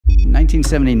In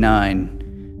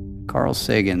 1979, Carl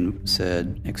Sagan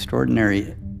said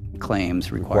extraordinary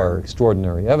claims require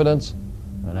extraordinary evidence.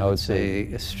 And I would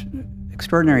say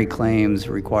extraordinary claims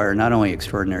require not only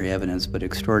extraordinary evidence, but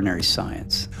extraordinary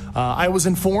science. I was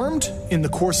informed in the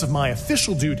course of my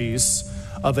official duties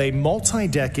of a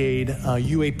multi-decade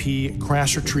UAP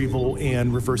crash retrieval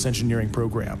and reverse engineering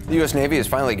program. The U.S. Navy has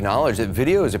finally acknowledged that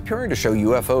videos appearing to show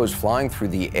UFOs flying through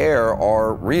the air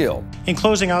are real. In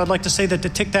closing, I would like to say that the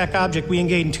Tic Tac object we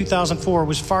engaged in 2004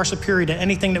 was far superior to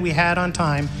anything that we had on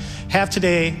time, have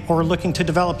today, or are looking to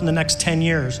develop in the next 10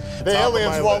 years. The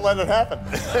aliens won't let it happen.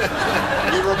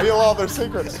 You reveal all their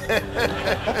secrets. They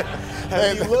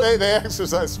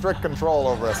exercise strict control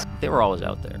over us. They were always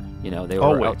out there. You know, they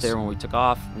were out there when we took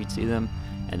off, we'd see them,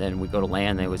 and then we'd go to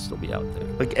land, they would still be out there.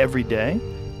 Like every day?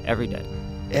 Every day.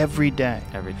 Every day?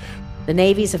 Every day. The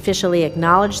Navy's officially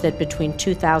acknowledged that between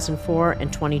 2004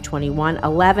 and 2021,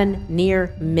 11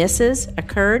 near misses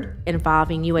occurred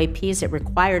involving UAPs that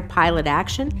required pilot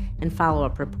action and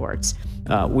follow-up reports.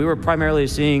 We were primarily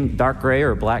seeing dark gray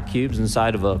or black cubes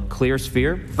inside of a clear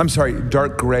sphere. I'm sorry,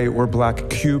 dark gray or black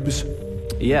cubes?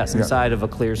 Yes, inside of a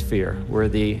clear sphere, where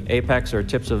the apex or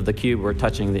tips of the cube were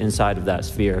touching the inside of that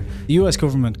sphere. The US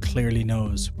government clearly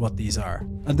knows what these are.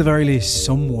 At the very least,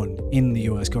 someone in the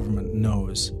US government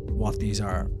knows what these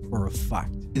are for a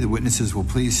fact. The witnesses will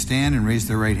please stand and raise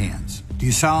their right hands. Do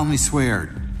you solemnly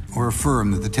swear or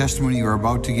affirm that the testimony you are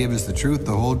about to give is the truth,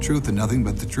 the whole truth, and nothing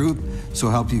but the truth,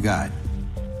 so help you God?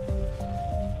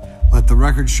 Let the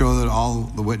record show that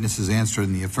all the witnesses answered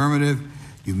in the affirmative.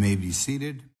 You may be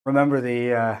seated. Remember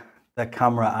the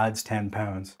camera adds 10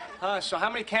 pounds. So how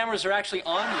many cameras are actually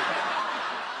on you?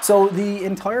 So the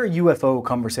entire UFO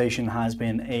conversation has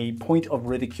been a point of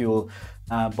ridicule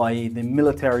by the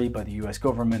military, by the US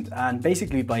government, and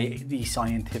basically by the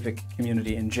scientific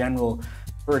community in general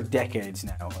for decades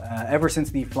now. Ever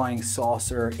since the flying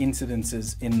saucer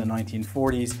incidences in the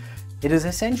 1940s, it has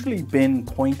essentially been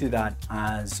pointed at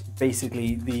as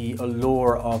basically the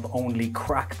allure of only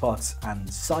crackpots and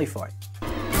sci-fi.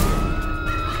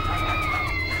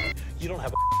 You don't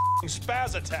have a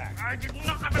spaz attack. I did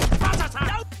not have a spaz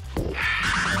attack.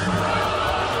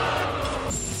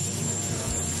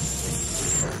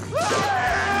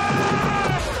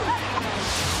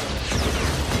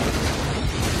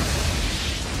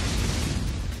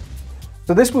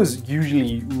 So this was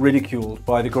usually ridiculed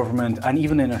by the government, and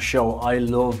even in a show I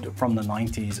loved from the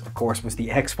 90s, of course, was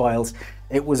the X-Files.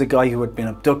 It was a guy who had been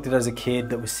abducted as a kid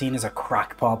that was seen as a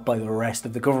crackpot by the rest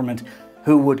of the government,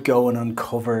 who would go and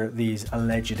uncover these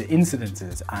alleged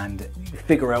incidences and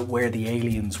figure out where the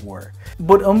aliens were.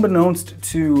 But unbeknownst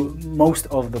to most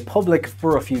of the public,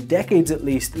 for a few decades at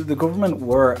least, the government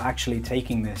were actually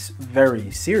taking this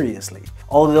very seriously,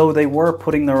 although they were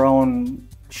putting their own,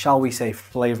 shall we say,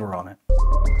 flavor on it.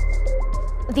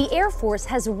 The Air Force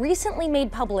has recently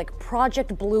made public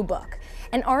Project Blue Book,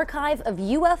 an archive of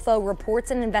UFO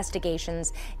reports and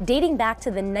investigations dating back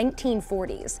to the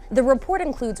 1940s. The report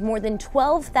includes more than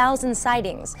 12,000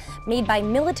 sightings made by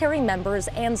military members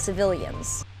and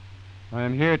civilians. I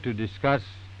am here to discuss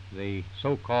the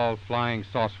so-called flying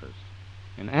saucers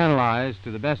and analyze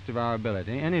to the best of our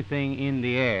ability anything in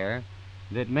the air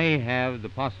that may have the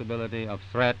possibility of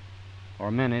threat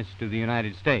or menace to the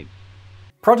United States.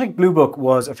 Project Blue Book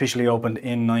was officially opened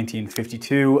in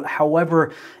 1952.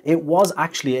 However, it was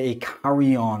actually a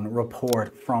carry-on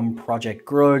report from Project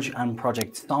Grudge and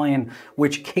Project Sign,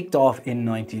 which kicked off in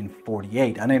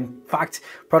 1948. And in fact,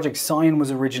 Project Sign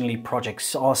was originally Project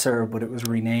Saucer, but it was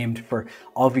renamed for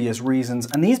obvious reasons.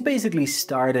 And these basically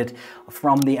started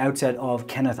from the outset of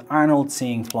Kenneth Arnold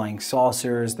seeing flying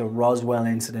saucers, the Roswell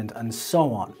incident, and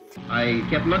so on. I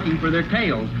kept looking for their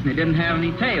tails. They didn't have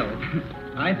any tails.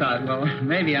 I thought, well,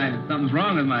 maybe something's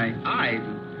wrong with my eyes.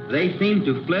 They seem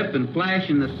to flip and flash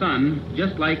in the sun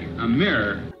just like a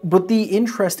mirror. But the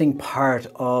interesting part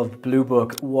of Blue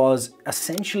Book was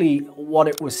essentially what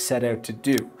it was set out to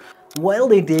do. While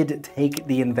they did take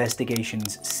the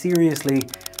investigations seriously,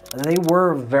 they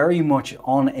were very much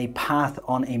on a path,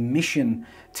 on a mission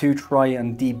to try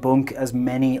and debunk as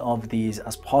many of these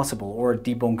as possible, or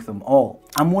debunk them all.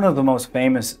 And one of the most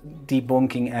famous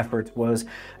debunking efforts was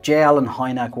J. Allen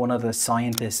Hynek, one of the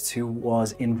scientists who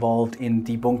was involved in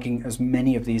debunking as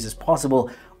many of these as possible,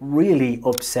 really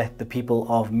upset the people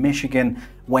of Michigan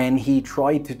when he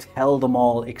tried to tell them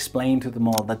all, explain to them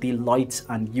all that the lights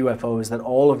and UFOs that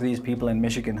all of these people in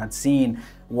Michigan had seen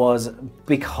was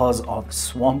because of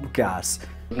swamp gas.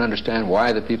 I don't understand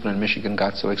why the people in Michigan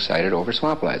got so excited over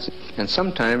swamp lights. And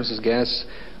sometimes this gas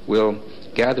will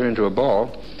gather into a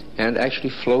ball and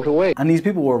actually float away. And these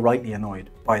people were rightly annoyed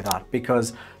by that,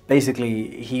 because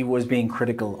Basically, he was being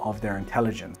critical of their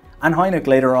intelligence. And Hynek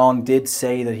later on did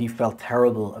say that he felt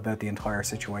terrible about the entire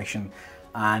situation,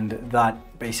 and that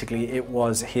basically it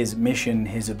was his mission,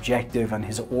 his objective, and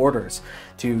his orders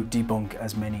to debunk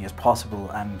as many as possible,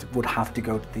 and would have to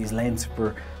go to these lengths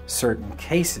for certain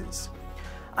cases.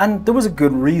 And there was a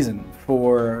good reason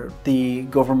for the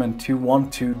government to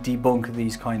want to debunk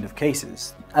these kind of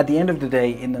cases. At the end of the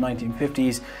day, in the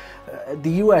 1950s,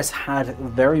 the US had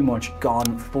very much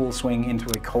gone full swing into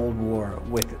a Cold War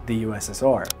with the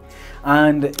USSR.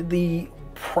 And the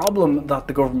problem that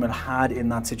the government had in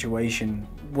that situation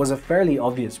was a fairly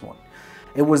obvious one.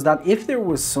 It was that if there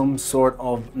was some sort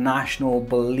of national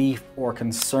belief or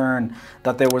concern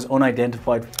that there was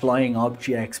unidentified flying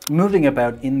objects moving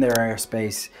about in their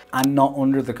airspace and not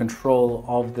under the control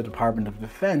of the Department of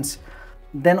Defense,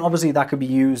 then obviously that could be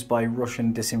used by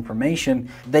Russian disinformation.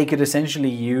 They could essentially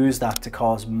use that to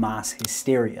cause mass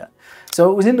hysteria. So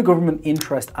it was in the government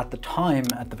interest at the time,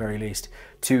 at the very least,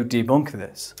 to debunk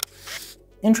this.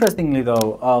 Interestingly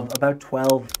though, of about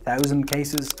 12,000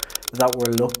 cases that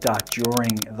were looked at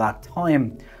during that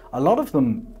time, a lot of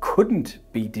them couldn't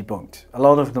be debunked. A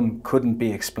lot of them couldn't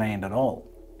be explained at all.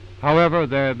 However,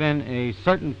 there have been a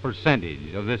certain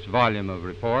percentage of this volume of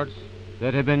reports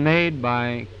that have been made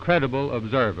by credible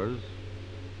observers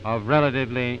of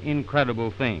relatively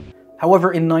incredible things.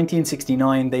 However, in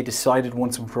 1969, they decided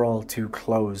once and for all to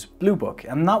close Blue Book,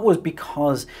 and that was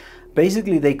because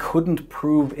basically they couldn't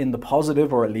prove in the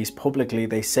positive, or at least publicly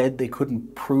they said they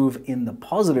couldn't prove in the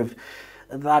positive,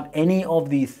 that any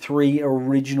of the three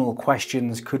original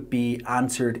questions could be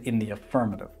answered in the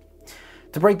affirmative.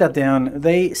 To break that down,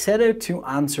 they set out to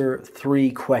answer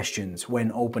three questions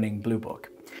when opening Blue Book.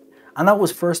 And that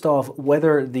was, first off,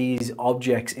 whether these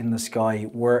objects in the sky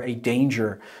were a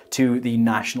danger to the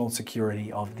national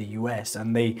security of the US,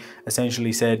 and they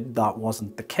essentially said that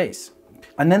wasn't the case.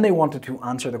 And then they wanted to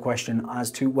answer the question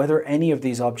as to whether any of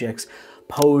these objects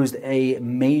posed a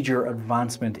major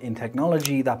advancement in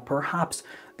technology that perhaps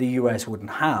the US wouldn't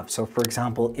have. So for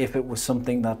example, if it was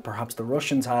something that perhaps the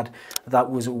Russians had that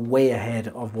was way ahead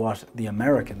of what the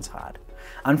Americans had.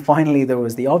 And finally, there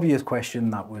was the obvious question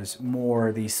that was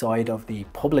more the side of the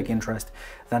public interest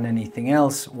than anything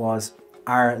else was,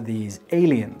 are these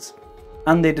aliens?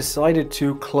 And they decided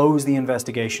to close the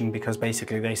investigation because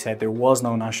basically they said there was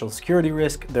no national security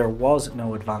risk, there was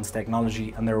no advanced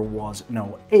technology, and there was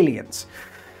no aliens.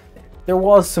 There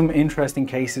was some interesting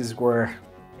cases where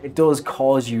it does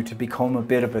cause you to become a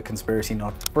bit of a conspiracy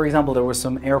nut. For example, there was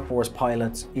some Air Force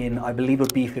pilots in, I believe, a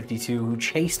B-52 who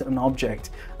chased an object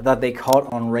that they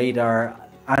caught on radar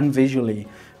and visually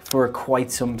for quite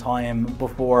some time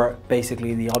before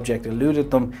basically the object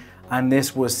eluded them, and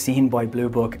this was seen by Blue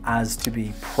Book as to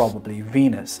be probably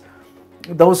Venus.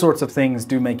 Those sorts of things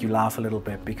do make you laugh a little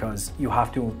bit, because you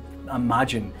have to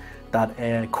imagine that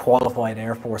a qualified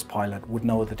Air Force pilot would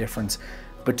know the difference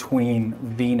between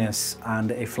Venus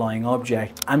and a flying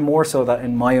object, and more so that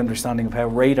in my understanding of how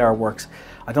radar works,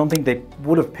 I don't think they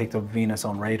would have picked up Venus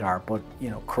on radar, but you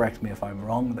know, correct me if I'm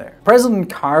wrong there. President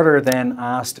Carter then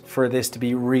asked for this to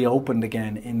be reopened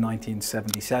again in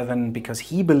 1977 because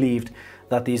he believed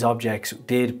that these objects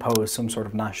did pose some sort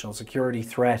of national security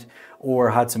threat or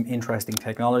had some interesting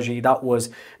technology. That was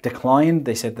declined.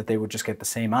 They said that they would just get the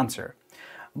same answer.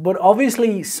 But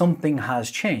obviously something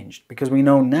has changed, because we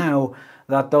know now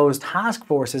that those task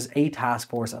forces, a task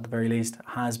force at the very least,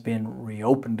 has been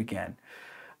reopened again.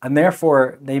 And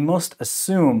therefore, they must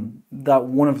assume that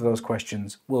one of those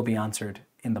questions will be answered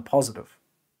in the positive.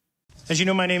 As you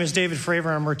know, my name is David Fravor.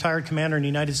 I'm a retired commander in the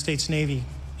United States Navy.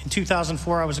 In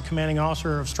 2004, I was a commanding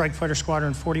officer of Strike Fighter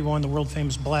Squadron 41, the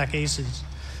world-famous Black Aces.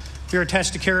 We were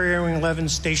attached to Carrier Wing 11,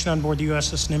 stationed on board the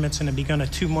USS Nimitz, and had begun a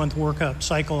 2-month workup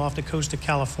cycle off the coast of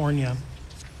California.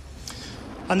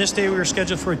 On this day, we were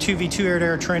scheduled for a 2v2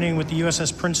 air-to-air training with the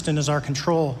USS Princeton as our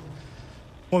control.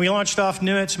 When we launched off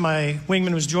Nimitz, my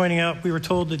wingman was joining up. We were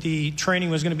told that the training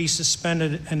was going to be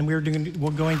suspended and we were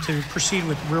going to proceed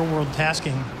with real-world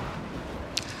tasking.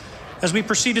 As we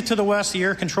proceeded to the west, the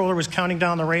air controller was counting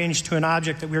down the range to an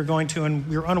object that we were going to, and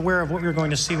we were unaware of what we were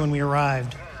going to see when we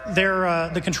arrived. There,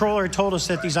 the controller told us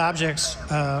that these objects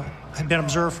had been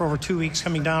observed for over 2 weeks,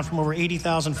 coming down from over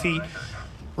 80,000 feet,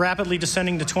 rapidly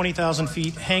descending to 20,000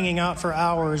 feet, hanging out for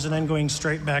hours, and then going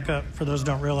straight back up. For those who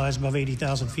don't realize, above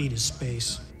 80,000 feet is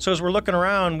space. So as we're looking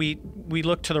around, we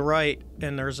look to the right,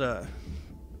 and there's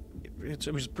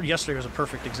yesterday was a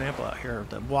perfect example out here.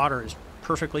 The water is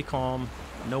perfectly calm,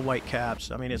 no white caps.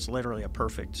 I mean, it's literally a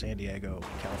perfect San Diego,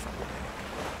 California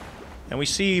day. And we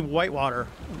see whitewater,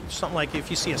 something like if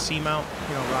you see a seamount,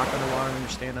 you know, rock underwater, and you're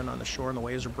standing on the shore and the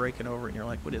waves are breaking over, and you're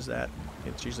like, what is that?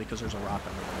 It's usually because there's a rock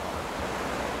under the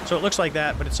water. So it looks like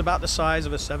that, but it's about the size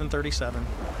of a 737.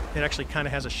 It actually kind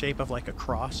of has a shape of like a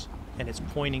cross, and it's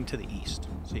pointing to the east.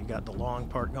 So you got the long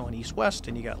part going east-west,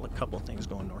 and you got a couple of things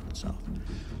going north and south.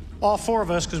 All four of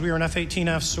us, because we were in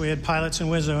F-18Fs, so we had pilots and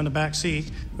Wizzo in the back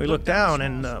seat. We look down,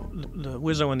 and the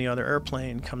Wizzo in the other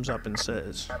airplane comes up and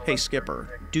says, "Hey,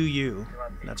 Skipper, do you?"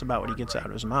 And that's about what he gets out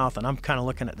of his mouth. And I'm kind of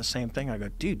looking at the same thing. I go,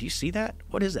 dude, do you see that?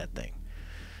 What is that thing?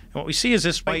 And what we see is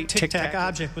this white tic-tac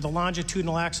object with a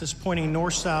longitudinal axis pointing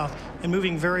north-south and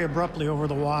moving very abruptly over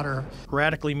the water,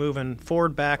 radically moving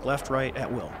forward, back, left, right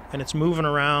at will. And it's moving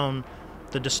around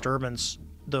the disturbance,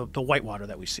 the whitewater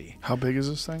that we see. How big is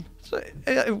this thing?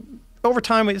 So, over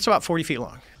time, it's about 40 feet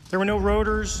long. There were no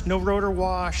rotors, no rotor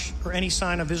wash, or any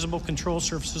sign of visible control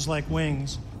surfaces like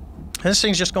wings. And this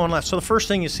thing's just going left. So the first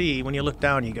thing you see when you look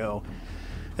down, you go,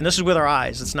 and this is with our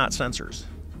eyes, it's not sensors,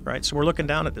 right? So we're looking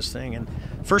down at this thing, and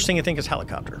first thing you think is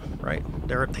helicopter, right?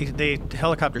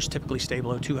 Helicopters typically stay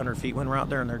below 200 feet when we're out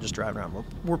there, and they're just driving around.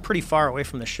 We're pretty far away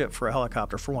from the ship for a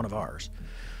helicopter for one of ours.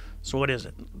 So what is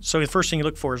it? So the first thing you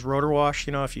look for is rotor wash.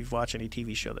 You know, if you've watched any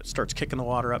TV show that starts kicking the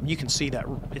water up, and you can see that.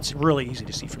 It's really easy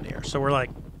to see from the air. So we're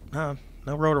like, no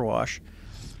rotor wash.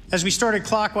 As we started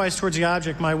clockwise towards the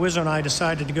object, my Wizzo and I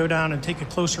decided to go down and take a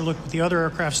closer look with the other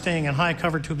aircraft staying in high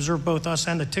cover to observe both us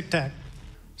and the tic-tac.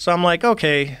 So I'm like,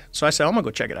 okay. So I said, I'm going to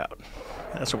go check it out.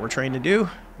 That's what we're trained to do.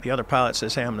 The other pilot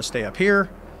says, hey, I'm going to stay up here.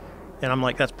 And I'm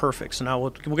like, that's perfect. So now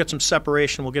we'll get some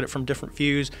separation. We'll get it from different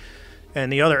views. And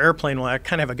the other airplane will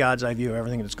kind of have a God's eye view of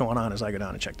everything that's going on as I go down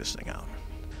and check this thing out.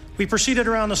 We proceeded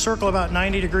around the circle about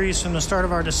 90 degrees from the start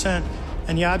of our descent,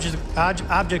 and the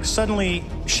object suddenly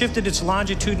shifted its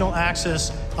longitudinal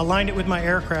axis, aligned it with my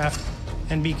aircraft,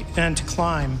 and began to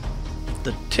climb.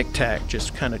 The tic-tac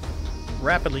just kind of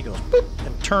rapidly goes boop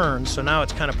and turns, so now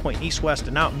it's kind of pointing east-west,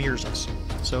 and now it mirrors us.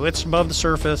 So it's above the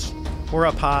surface, we're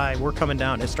up high, we're coming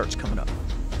down, it starts coming up.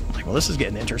 I'm like, well, this is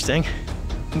getting interesting.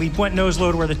 We went nose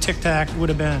low to where the tic-tac would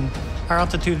have been. Our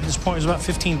altitude at this point was about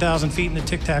 15,000 feet, and the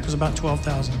tic-tac was about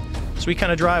 12,000. So we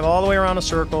kind of drive all the way around a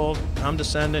circle. I'm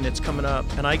descending, it's coming up,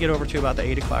 and I get over to about the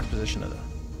 8 o'clock position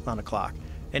on the clock,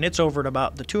 and it's over at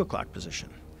about the 2 o'clock position.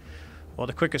 Well,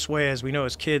 the quickest way, as we know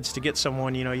as kids, to get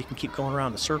someone, you know, you can keep going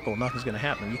around the circle, nothing's going to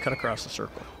happen. You cut across the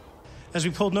circle. As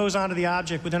we pulled nose onto the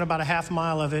object, within about a half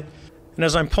mile of it, and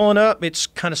as I'm pulling up, it's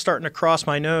kind of starting to cross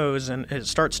my nose, and it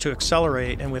starts to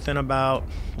accelerate, and within about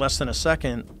less than a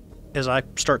second, as I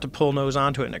start to pull nose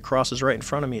onto it and it crosses right in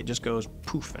front of me, it just goes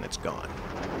poof, and it's gone.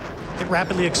 It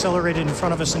rapidly accelerated in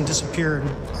front of us and disappeared.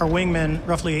 Our wingmen,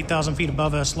 roughly 8,000 feet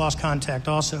above us, lost contact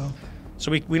also.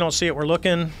 So we don't see it, we're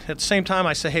looking. At the same time,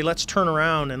 I say, hey, let's turn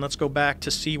around and let's go back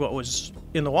to see what was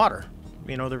in the water.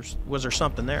 You know, was there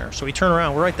something there? So we turn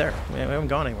around, we're right there. We haven't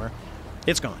gone anywhere.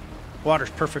 It's gone.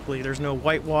 Water's perfectly, there's no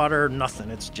white water,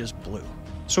 nothing, it's just blue.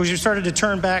 So as we started to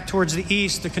turn back towards the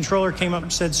east, the controller came up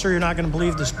and said, sir, you're not going to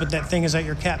believe this, but that thing is at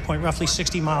your cat point roughly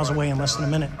 60 miles away in less than a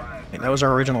minute. And that was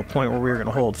our original point where we were going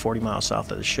to hold 40 miles south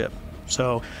of the ship.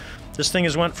 So this thing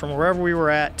has went from wherever we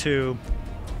were at to,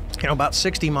 you know, about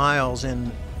 60 miles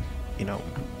in, you know,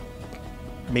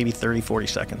 maybe 30, 40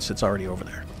 seconds. It's already over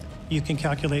there. You can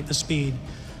calculate the speed.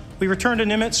 We returned to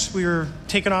Nimitz. We were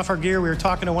taking off our gear. We were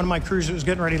talking to one of my crews that was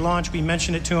getting ready to launch. We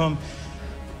mentioned it to him.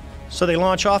 So they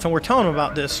launch off, and we're telling them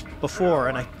about this before.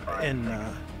 And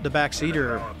the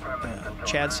backseater,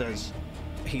 Chad says,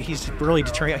 he's really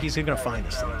determined. He's going to find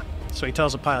this thing. So he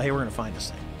tells the pilot, hey, we're going to find this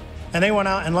thing. And they went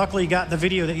out and luckily got the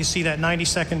video that you see, that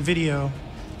 90-second video.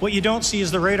 What you don't see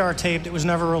is the radar tape that was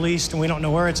never released, and we don't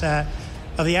know where it's at,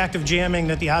 of the active jamming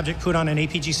that the object put on an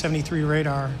APG-73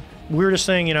 radar. Weirdest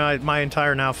thing, you know, my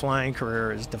entire now flying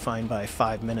career is defined by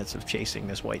 5 minutes of chasing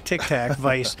this white tic-tac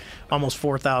vice almost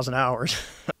 4,000 hours.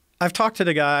 I've talked to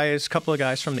a couple of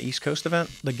guys from the East Coast event,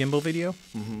 the gimbal video.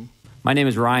 Mm-hmm. My name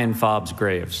is Ryan Fobbs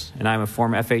Graves, and I'm a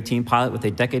former F-18 pilot with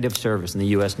a decade of service in the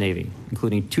U.S. Navy,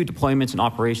 including 2 deployments in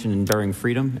Operation Enduring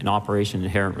Freedom and Operation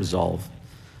Inherent Resolve.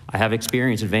 I have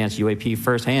experienced advanced UAP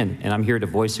firsthand, and I'm here to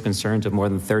voice the concerns of more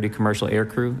than 30 commercial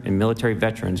aircrew and military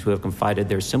veterans who have confided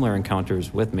their similar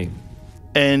encounters with me.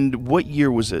 And what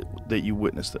year was it that you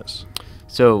witnessed this?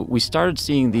 So we started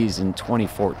seeing these in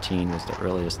 2014 was the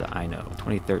earliest that I know.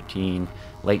 2013,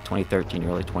 late 2013,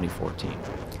 early 2014.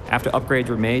 After upgrades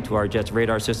were made to our jet's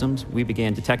radar systems, we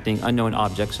began detecting unknown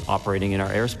objects operating in our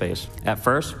airspace. At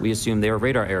first, we assumed they were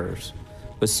radar errors.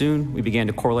 But soon, we began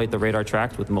to correlate the radar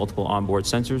tracks with multiple onboard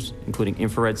sensors, including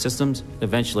infrared systems,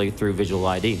 eventually through visual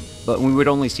ID. But we would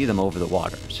only see them over the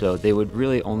water, so they would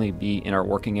really only be in our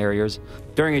working areas.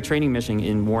 During a training mission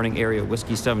in Warning Area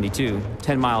Whiskey 72,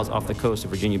 10 miles off the coast of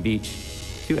Virginia Beach,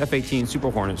 2 F-18 Super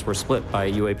Hornets were split by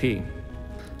a UAP.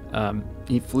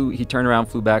 He turned around,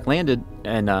 flew back, landed,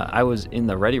 and I was in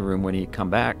the ready room when he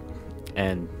come back,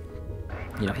 and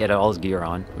he had all his gear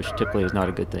on, which typically is not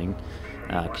a good thing,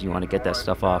 because you want to get that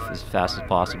stuff off as fast as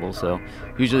possible. So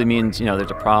usually means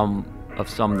there's a problem of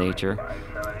some nature.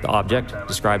 The object,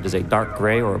 described as a dark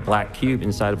gray or a black cube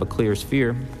inside of a clear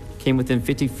sphere, came within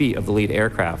 50 feet of the lead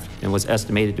aircraft and was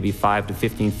estimated to be 5 to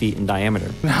 15 feet in diameter.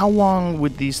 And how long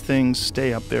would these things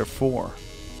stay up there for?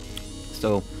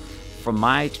 So from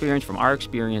my experience, from our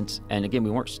experience, and again,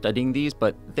 we weren't studying these,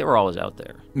 but they were always out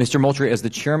there. Mr. Moultrie, as the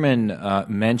chairman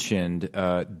mentioned,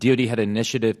 DoD had an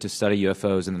initiative to study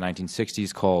UFOs in the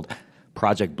 1960s called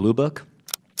Project Blue Book.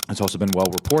 It's also been well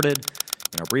reported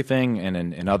in our briefing and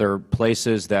in other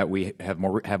places that we have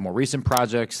more recent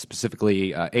projects,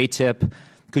 specifically ATIP.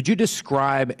 Could you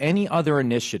describe any other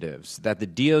initiatives that the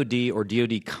DoD or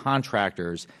DoD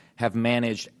contractors have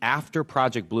managed after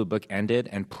Project Blue Book ended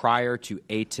and prior to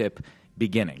ATIP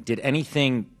beginning? Did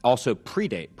anything also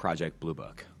predate Project Blue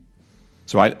Book?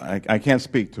 So I can't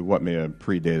speak to what may have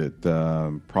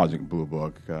predated Project Blue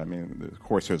Book. I mean, of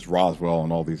course, there's Roswell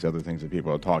and all these other things that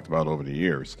people have talked about over the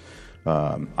years.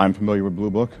 I'm familiar with Blue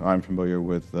Book. I'm familiar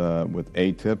with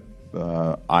ATIP.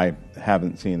 I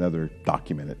haven't seen other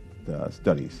documented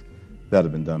studies that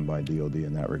have been done by DoD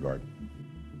in that regard.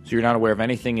 So you're not aware of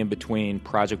anything in between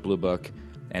Project Blue Book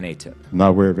and ATIP? Not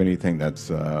aware of anything that's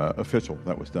official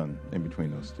that was done in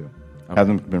between those two. Okay.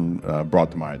 Hasn't been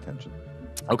brought to my attention.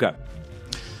 Okay.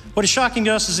 What is shocking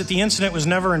to us is that the incident was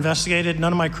never investigated.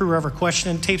 None of my crew were ever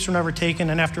questioned. Tapes were never taken.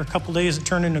 And after a couple days, it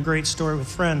turned into a great story with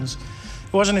friends.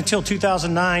 It wasn't until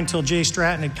 2009 till Jay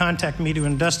Stratton had contacted me to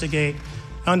investigate.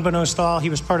 Unbeknownst to all, he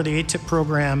was part of the ATIP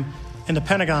program in the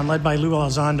Pentagon led by Lou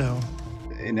Elizondo.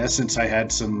 In essence, I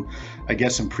had some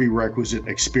prerequisite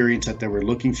experience that they were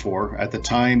looking for. At the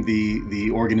time,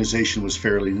 the organization was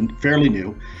fairly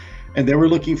new, and they were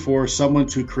looking for someone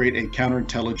to create a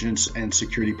counterintelligence and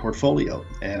security portfolio.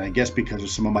 And I guess because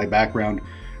of some of my background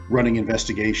running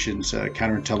investigations,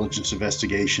 counterintelligence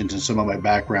investigations, and some of my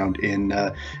background in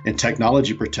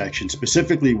technology protection,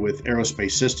 specifically with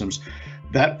aerospace systems,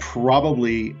 that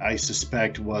probably, I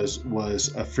suspect, was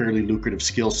a fairly lucrative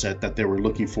skill set that they were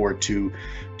looking for to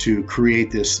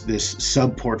create this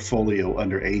sub portfolio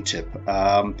under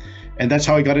ATIP, and that's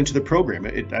how I got into the program.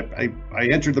 I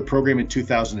entered the program in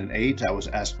 2008. I was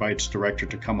asked by its director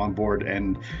to come on board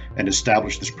and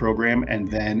establish this program, and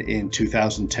then in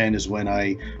 2010 is when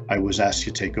I was asked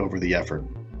to take over the effort.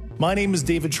 My name is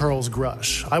David Charles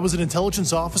Grush. I was an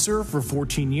intelligence officer for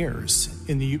 14 years,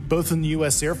 both in the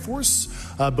U.S. Air Force,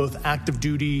 both active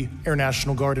duty, Air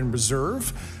National Guard, and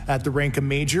Reserve, at the rank of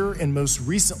major, and most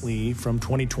recently from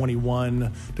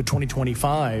 2021 to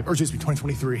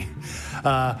 2023,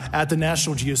 at the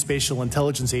National Geospatial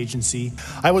Intelligence Agency.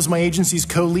 I was my agency's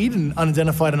co-lead in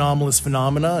unidentified anomalous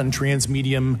phenomena and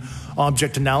transmedium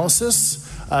object analysis,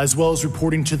 as well as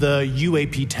reporting to the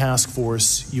UAP task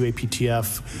force,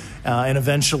 UAPTF, and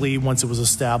eventually, once it was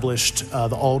established,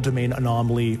 the All-Domain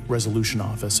Anomaly Resolution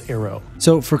Office, AARO.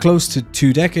 So for close to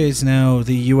 2 decades now,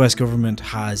 the US government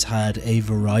has had a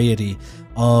variety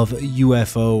of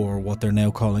UFO, or what they're now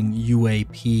calling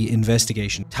UAP,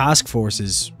 investigation task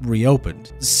forces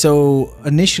reopened. So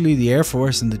initially the Air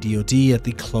Force and the DoD at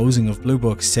the closing of Blue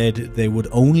Book said they would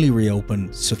only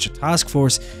reopen such a task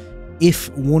force if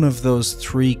one of those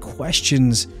 3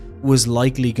 questions was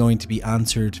likely going to be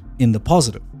answered in the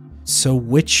positive. So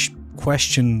which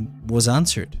question was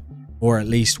answered? Or at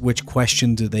least which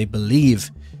question do they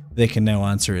believe they can now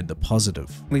answer in the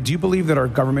positive? Do you believe that our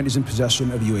government is in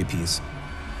possession of UAPs?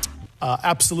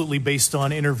 Absolutely, based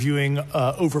on interviewing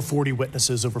over 40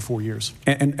 witnesses over 4 years.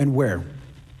 And where?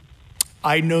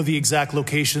 I know the exact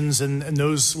locations, and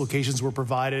those locations were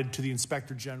provided to the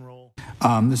Inspector General.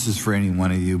 This is for any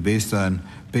one of you. Based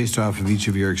off of each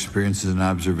of your experiences and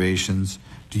observations,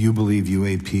 do you believe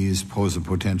UAPs pose a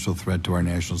potential threat to our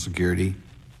national security?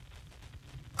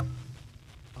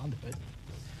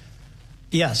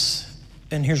 Yes,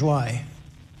 and here's why.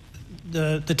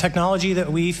 The technology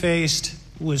that we faced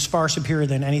was far superior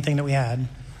than anything that we had,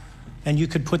 and you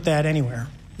could put that anywhere.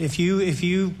 If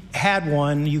you had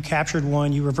one, you captured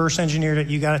one, you reverse engineered it,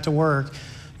 you got it to work,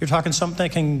 you're talking something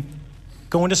that can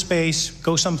go into space,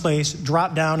 go someplace,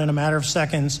 drop down in a matter of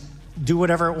seconds, do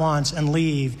whatever it wants, and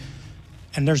leave,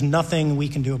 and there's nothing we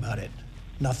can do about it.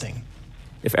 Nothing.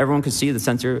 If everyone could see the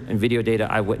sensor and video data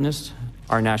I witnessed,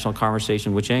 our national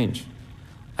conversation would change.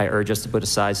 I urge us to put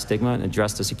aside stigma and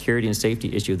address the security and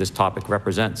safety issue this topic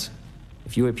represents.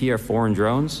 If UAP are foreign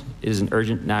drones, it is an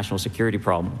urgent national security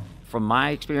problem. From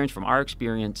my experience, from our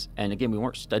experience, and again, we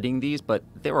weren't studying these, but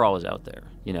they were always out there.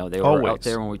 You know, they were out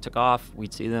there when we took off,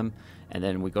 we'd see them, and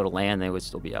then we go to land, they would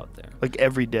still be out there. Like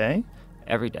every day?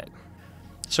 Every day.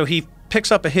 So he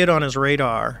picks up a hit on his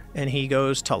radar, and he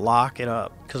goes to lock it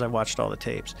up, because I watched all the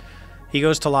tapes. He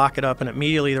goes to lock it up, and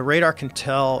immediately the radar can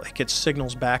tell, it gets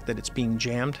signals back that it's being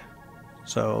jammed.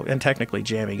 So, and technically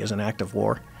jamming is an act of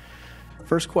war.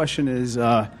 First question is,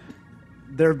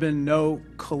 there have been no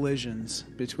collisions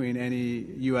between any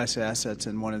U.S. assets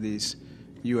and one of these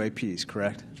UAPs,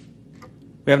 correct?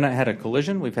 We haven't had a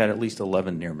collision. We've had at least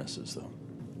 11 near misses, though.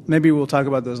 Maybe we'll talk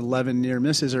about those 11 near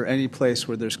misses or any place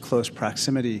where there's close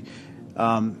proximity.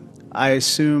 I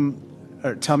assume,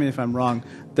 or tell me if I'm wrong,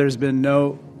 there's been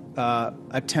no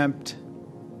attempt,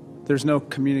 there's no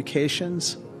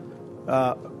communications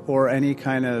or any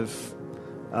kind of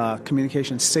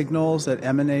communication signals that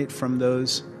emanate from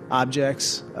those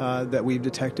objects that we've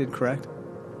detected, correct?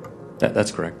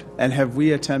 That's correct. And have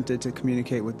we attempted to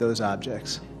communicate with those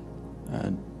objects?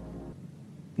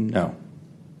 No.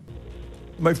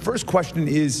 My first question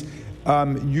is,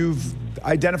 you've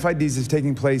identified these as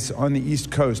taking place on the East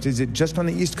Coast. Is it just on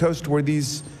the East Coast where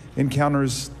these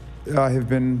encounters have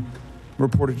been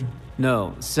reported?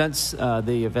 No. Since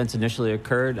the events initially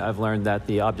occurred, I've learned that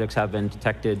the objects have been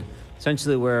detected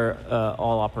essentially where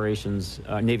all operations,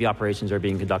 Navy operations are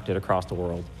being conducted across the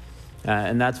world.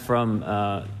 And that's from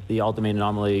the All-Domain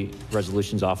Anomaly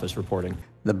Resolutions Office reporting.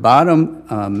 The bottom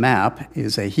map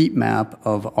is a heat map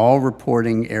of all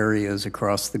reporting areas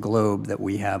across the globe that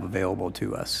we have available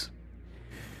to us.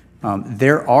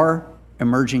 There are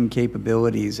emerging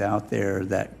capabilities out there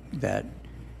that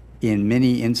in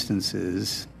many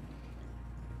instances,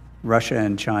 Russia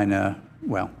and China,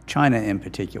 well, China in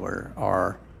particular,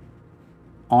 are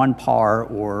on par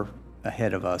or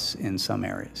ahead of us in some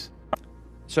areas.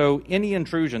 So any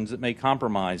intrusions that may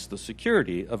compromise the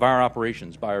security of our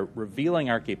operations by revealing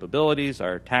our capabilities,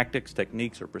 our tactics,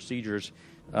 techniques, or procedures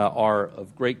are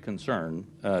of great concern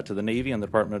to the Navy and the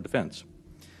Department of Defense.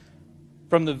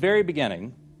 From the very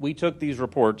beginning, we took these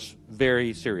reports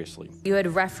very seriously. You had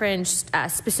referenced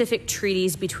specific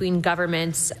treaties between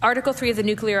governments. Article 3 of the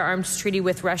Nuclear Arms Treaty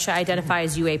with Russia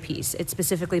identifies UAPs. It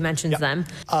specifically mentions them.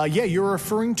 Yeah, you're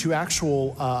referring to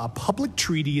actual public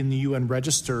treaty in the UN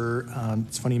Register.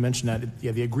 It's funny you mentioned that.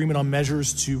 Yeah, the Agreement on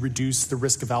Measures to Reduce the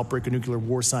Risk of Outbreak of Nuclear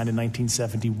War signed in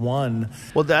 1971.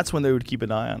 Well, that's when they would keep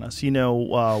an eye on us. You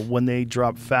know, when they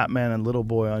dropped Fat Man and Little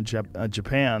Boy on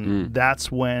Japan,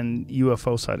 that's when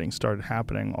UFO sightings started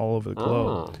happening all over the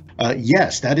globe.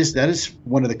 Yes, that is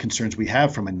one of the concerns we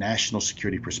have from a national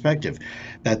security perspective,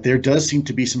 that there does seem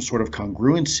to be some sort of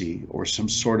congruency or some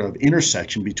sort of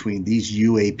intersection between these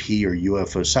UAP or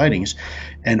UFO sightings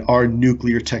and our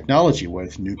nuclear technology, whether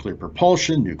it's nuclear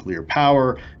propulsion, nuclear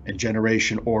power and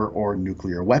generation, or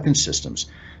nuclear weapon systems.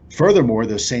 Furthermore,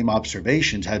 those same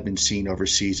observations have been seen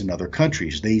overseas in other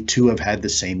countries. They too have had the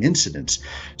same incidents.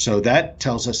 So that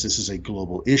tells us this is a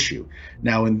global issue.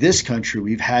 Now, in this country,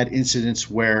 we've had incidents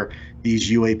where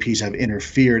these UAPs have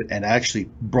interfered and actually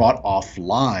brought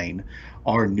offline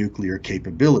our nuclear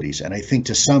capabilities. And I think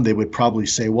to some, they would probably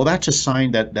say, well, that's a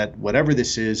sign that whatever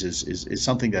this is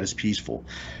something that is peaceful.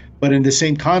 But in the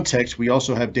same context, we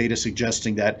also have data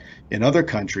suggesting that in other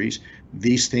countries,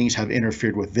 these things have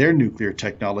interfered with their nuclear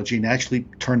technology and actually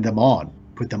turned them on,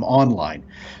 put them online.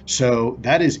 So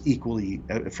that is equally,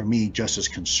 for me, just as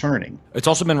concerning. It's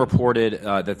also been reported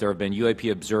that there have been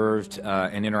UAP observed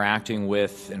and interacting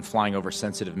with and flying over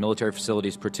sensitive military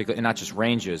facilities, particularly, and not just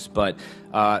ranges, but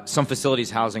some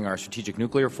facilities housing our strategic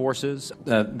nuclear forces.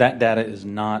 That data is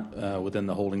not within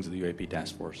the holdings of the UAP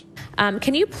task force.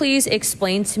 Can you please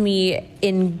explain to me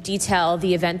in detail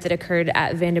the event that occurred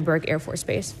at Vandenberg Air Force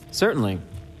Base? Certainly.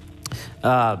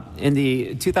 In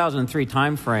the 2003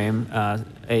 timeframe,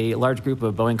 a large group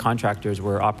of Boeing contractors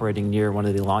were operating near one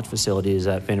of the launch facilities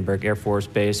at Vandenberg Air Force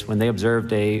Base when they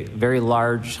observed a very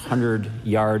large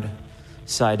 100-yard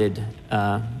sided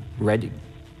red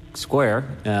square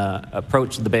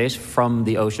approach the base from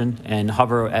the ocean and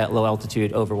hover at low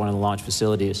altitude over one of the launch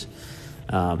facilities.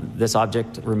 This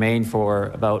object remained for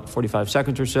about 45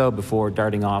 seconds or so before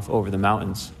darting off over the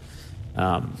mountains.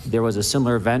 There was a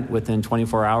similar event within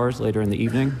 24 hours later in the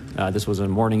evening. This was a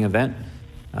morning event,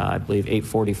 I believe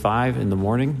 8:45 in the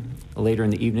morning. Later in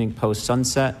the evening,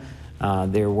 post-sunset,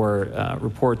 There were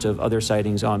reports of other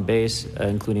sightings on base,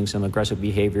 including some aggressive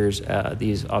behaviors.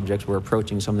 These objects were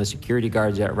approaching some of the security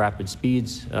guards at rapid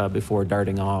speeds before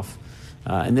darting off.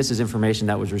 And this is information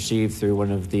that was received through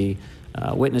one of the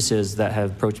witnesses that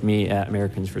have approached me at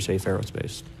Americans for Safe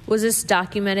Aerospace. Was this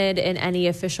documented in any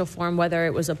official form, whether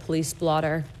it was a police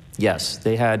blotter? Yes,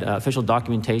 they had official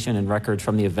documentation and records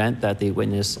from the event that the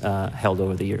witness held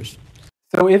over the years.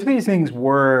 So if these things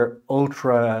were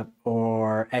ultra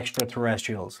or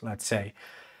extraterrestrials, let's say,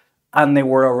 and they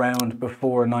were around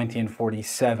before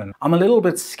 1947, I'm a little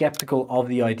bit skeptical of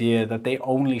the idea that they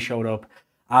only showed up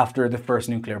after the first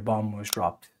nuclear bomb was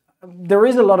dropped. There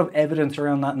is a lot of evidence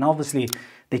around that, and obviously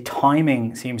the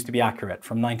timing seems to be accurate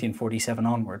from 1947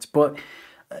 onwards, but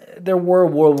there were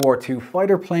World War II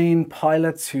fighter plane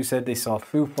pilots who said they saw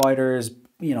Foo Fighters,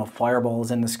 you know, fireballs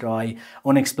in the sky,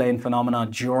 unexplained phenomena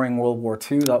during World War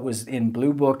II. That was in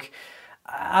Blue Book.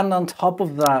 And on top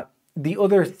of that, the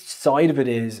other side of it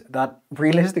is that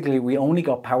realistically, we only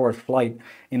got powered flight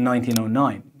in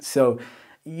 1909. So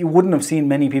you wouldn't have seen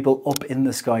many people up in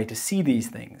the sky to see these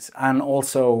things. And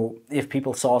also, if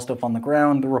people saw stuff on the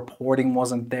ground, the reporting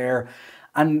wasn't there.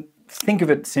 And think of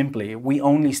it simply, we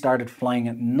only started flying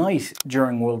at night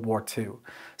during World War II.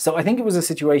 So I think it was a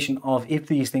situation of, if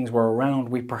these things were around,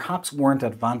 we perhaps weren't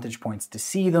at vantage points to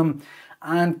see them,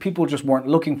 and people just weren't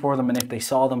looking for them, and if they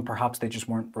saw them, perhaps they just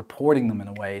weren't reporting them in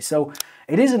a way. So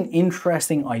it is an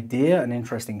interesting idea, an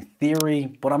interesting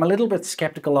theory, but I'm a little bit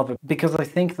skeptical of it, because I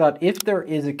think that if there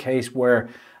is a case where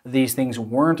these things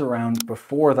weren't around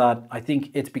before that, I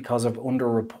think it's because of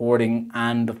underreporting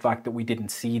and the fact that we didn't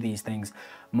see these things,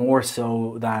 more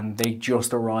so than they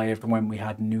just arrived when we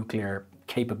had nuclear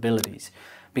capabilities.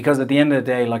 Because at the end of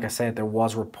the day, like I said, there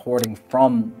was reporting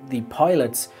from the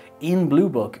pilots in Blue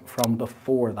Book from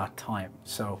before that time.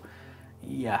 So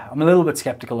yeah, I'm a little bit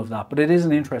skeptical of that, but it is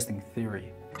an interesting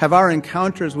theory. Have our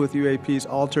encounters with UAPs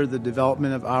altered the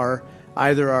development of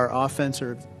either our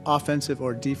offensive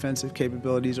or defensive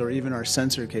capabilities, or even our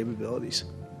sensor capabilities?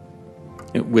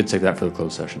 We'd take that for the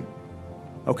closed session.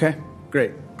 Okay,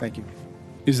 great. Thank you.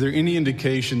 Is there any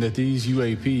indication that these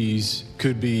UAPs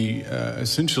could be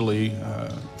essentially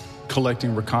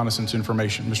collecting reconnaissance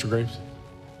information? Mr. Graves?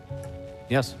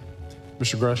 Yes.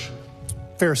 Mr. Grush?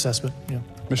 Fair assessment, yeah.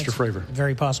 Mr. Fravor?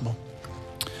 Very possible.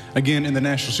 Again, in the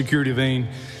national security vein,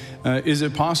 is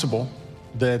it possible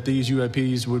that these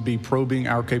UAPs would be probing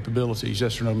our capabilities?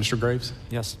 Yes or no, Mr. Graves?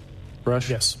 Yes. Grush?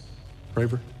 Yes.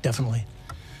 Fravor? Definitely.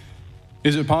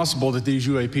 Is it possible that these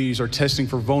UAPs are testing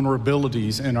for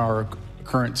vulnerabilities in our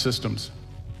current systems?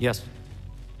 Yes.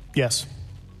 Yes.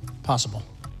 Possible.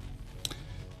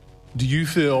 Do you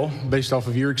feel, based off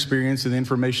of your experience and the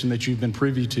information that you've been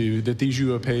privy to, that these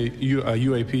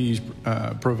UAPs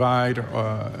provide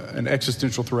an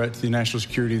existential threat to the national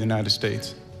security of the United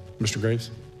States? Mr. Graves?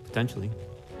 Potentially.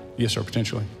 Yes, sir,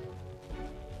 potentially.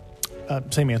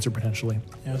 Same answer, potentially.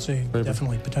 Yeah, I'd say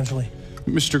definitely, potentially.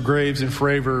 Mr. Graves and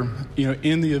Fravor,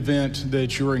 in the event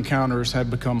that your encounters have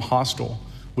become hostile,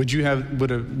 would you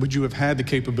have had the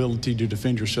capability to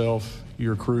defend yourself,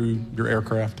 your crew, your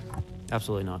aircraft?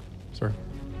 Absolutely not. Sir?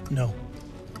 No.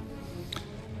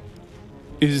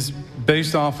 Is,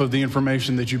 based off of the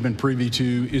information that you've been privy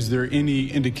to, is there any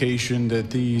indication that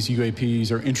these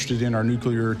UAPs are interested in our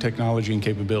nuclear technology and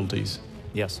capabilities?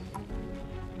 Yes.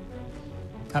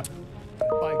 By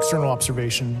external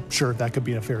observation, sure, that could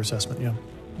be a fair assessment, yeah.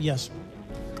 Yes.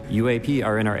 UAP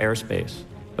are in our airspace,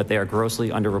 but they are grossly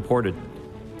underreported.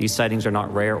 These sightings are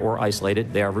not rare or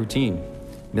isolated, they are routine.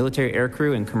 Military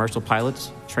aircrew and commercial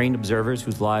pilots, trained observers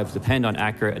whose lives depend on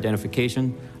accurate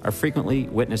identification, are frequently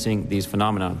witnessing these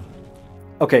phenomena.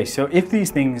 Okay, so if these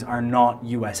things are not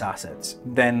US assets,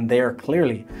 then they are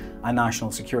clearly a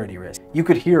national security risk. You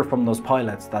could hear from those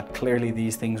pilots that clearly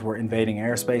these things were invading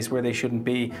airspace where they shouldn't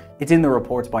be. It's in the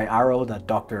reports by Arrow that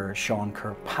Dr. Sean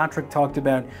Kirkpatrick talked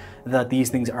about, that these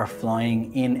things are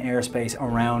flying in airspace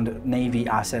around Navy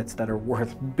assets that are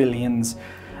worth billions.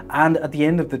 And at the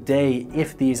end of the day,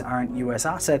 if these aren't US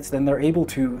assets, then they're able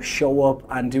to show up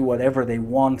and do whatever they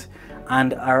want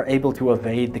and are able to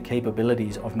evade the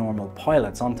capabilities of normal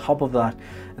pilots. On top of that,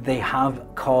 they have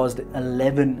caused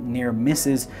 11 near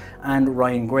misses, and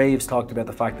Ryan Graves talked about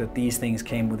the fact that these things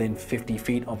came within 50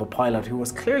 feet of a pilot who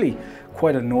was clearly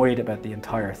quite annoyed about the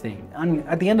entire thing. And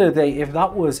at the end of the day, if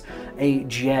that was a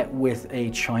jet with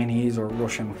a Chinese or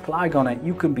Russian flag on it,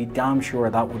 you can be damn sure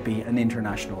that would be an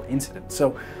international incident.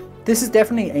 So this is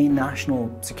definitely a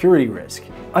national security risk.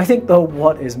 I think though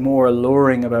what is more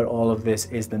alluring about all of this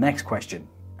is the next question.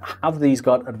 Have these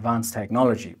got advanced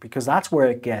technology? Because that's where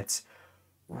it gets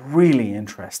really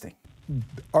interesting.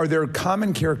 Are there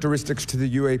common characteristics to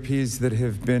the UAPs that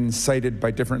have been cited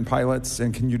by different pilots?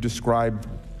 And can you describe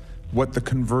what the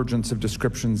convergence of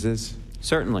descriptions is?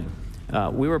 Certainly.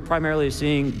 We were primarily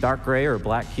seeing dark gray or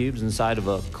black cubes inside of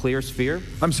a clear sphere.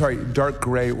 I'm sorry, dark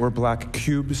gray or black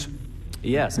cubes?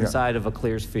 Yes, inside of a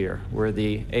clear sphere, where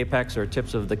the apex or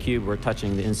tips of the cube were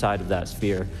touching the inside of that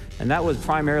sphere. And that was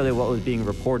primarily what was being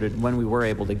reported when we were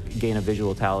able to gain a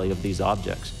visual tally of these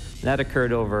objects. And that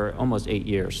occurred over almost 8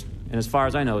 years. And as far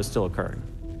as I know, it's still occurring.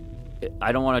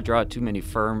 I don't want to draw too many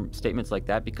firm statements like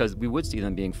that, because we would see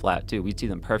them being flat too. We'd see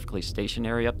them perfectly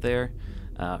stationary up there,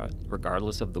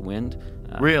 regardless of the wind.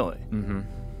 Really? Mm-hmm.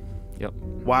 Yep.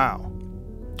 Wow.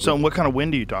 So what kind of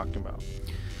wind are you talking about?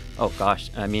 Oh gosh,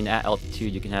 I mean, at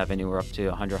altitude you can have anywhere up to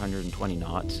 100, 120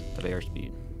 knots of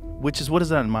airspeed. What is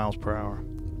that in miles per hour?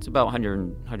 It's about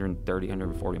 130,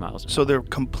 140 miles an hour. So they're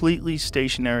completely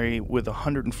stationary with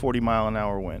 140 mile an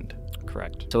hour wind?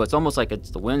 Correct. So it's almost like it's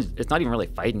the wind, it's not even really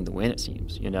fighting the wind, it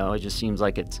seems, you know? It just seems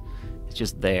like it's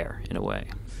just there in a way.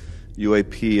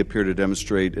 UAP appear to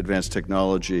demonstrate advanced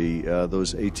technology.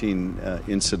 Those 18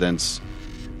 incidents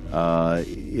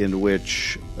in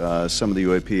which some of the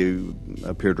UAP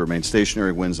appear to remain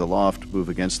stationary, winds aloft, move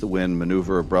against the wind,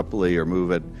 maneuver abruptly, or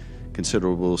move at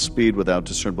considerable speed without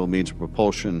discernible means of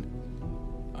propulsion.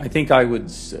 I think I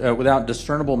would, without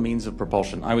discernible means of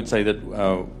propulsion, I would say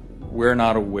that we're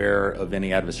not aware of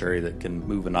any adversary that can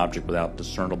move an object without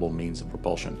discernible means of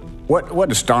propulsion.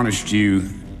 What astonished you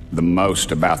the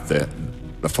most about the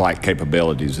flight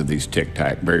capabilities of these Tic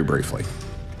Tac, very briefly?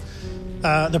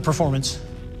 The performance.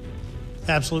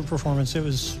 Absolute performance. It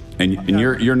was... And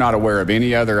you're not aware of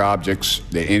any other objects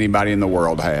that anybody in the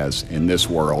world has, in this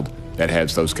world, that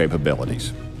has those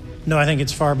capabilities? No, I think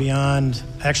it's far beyond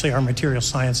actually our material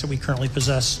science that we currently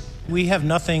possess. We have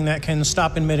nothing that can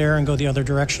stop in midair and go the other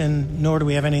direction, nor do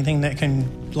we have anything that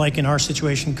can, like in our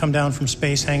situation, come down from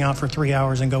space, hang out for 3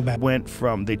 hours, and go back.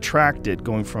 They tracked it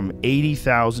going from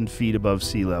 80,000 feet above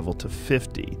sea level to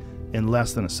 50 in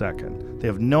less than a second. They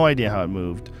have no idea how it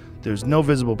moved. There's no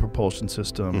visible propulsion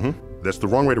system. Mm-hmm. That's the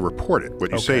wrong way to report it.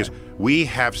 What you say is, we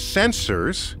have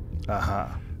sensors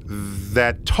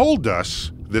that told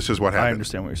us this is what happened. I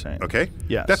understand what you're saying. Okay?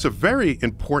 Yes. That's a very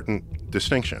important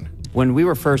distinction. When we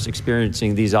were first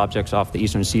experiencing these objects off the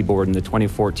eastern seaboard in the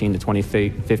 2014 to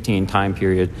 2015 time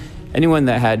period, anyone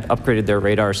that had upgraded their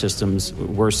radar systems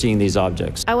were seeing these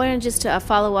objects. I wanted just to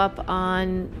follow up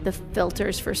on the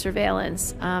filters for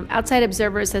surveillance. Outside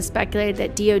observers have speculated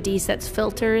that DoD sets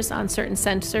filters on certain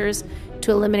sensors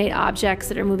to eliminate objects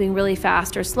that are moving really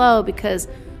fast or slow, because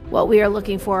what we are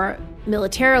looking for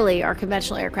militarily are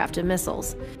conventional aircraft and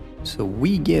missiles. So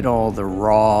we get all the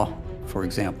raw, for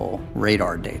example,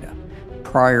 radar data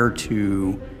prior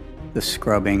to the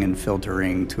scrubbing and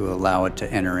filtering to allow it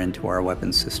to enter into our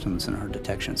weapon systems and our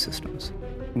detection systems.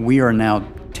 We are now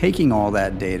taking all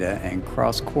that data and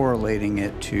cross-correlating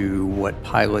it to what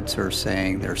pilots are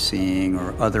saying they're seeing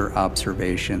or other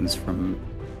observations from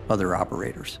other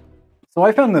operators. So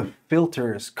I found the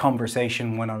filters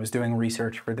conversation when I was doing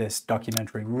research for this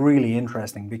documentary really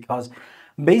interesting, because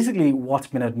basically what's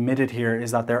been admitted here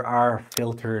is that there are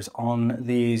filters on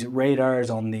these radars,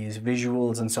 on these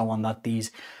visuals and so on that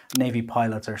these Navy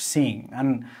pilots are seeing.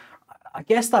 And I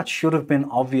guess that should have been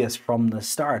obvious from the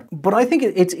start. But I think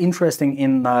it's interesting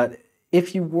in that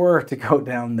if you were to go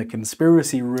down the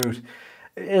conspiracy route,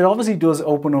 it obviously does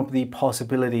open up the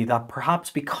possibility that perhaps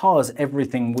because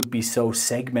everything would be so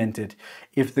segmented,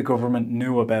 if the government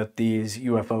knew about these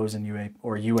UFOs and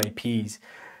UAPs,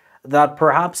 that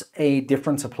perhaps a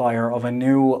different supplier of a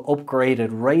new upgraded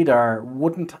radar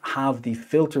wouldn't have the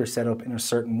filter set up in a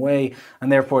certain way,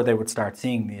 and therefore they would start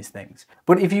seeing these things.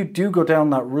 But if you do go down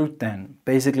that route, then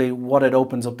basically what it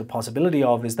opens up the possibility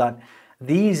of is that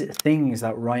these things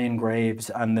that Ryan Graves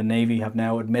and the Navy have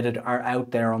now admitted are out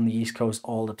there on the East Coast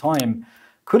all the time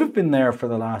could have been there for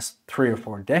the last 3 or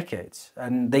 4 decades,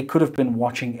 and they could have been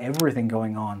watching everything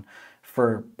going on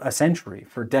for a century,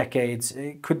 for decades.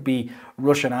 It could be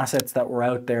Russian assets that were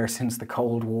out there since the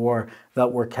Cold War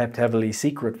that were kept heavily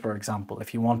secret, for example,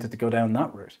 if you wanted to go down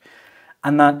that route.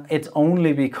 And that it's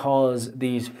only because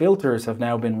these filters have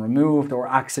now been removed or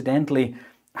accidentally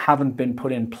haven't been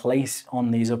put in place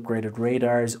on these upgraded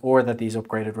radars, or that these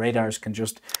upgraded radars can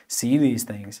just see these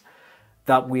things,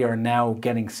 that we are now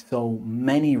getting so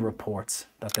many reports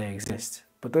that they exist.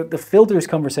 But the filters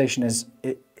conversation is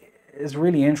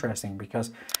really interesting,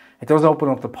 because it does open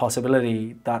up the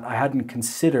possibility that I hadn't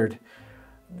considered,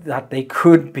 that they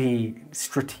could be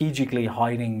strategically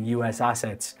hiding US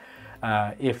assets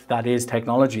if that is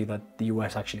technology that the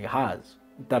US actually has.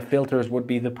 That filters would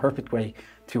be the perfect way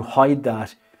to hide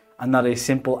that and that a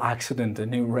simple accident, a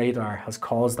new radar, has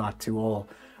caused that to all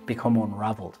become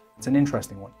unraveled. It's an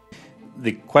interesting one.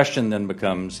 The question then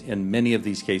becomes, in many of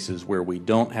these cases where we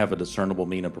don't have a discernible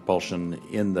mean of propulsion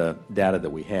in the data that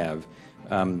we have,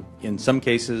 in some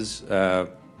cases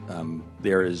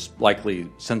there is likely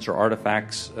sensor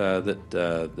artifacts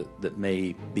that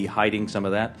may be hiding some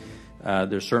of that.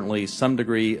 There's certainly some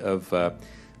degree of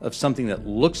something that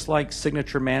looks like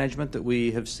signature management that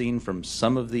we have seen from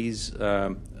some of these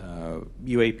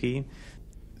UAP.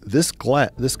 This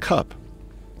cup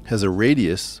has a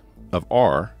radius of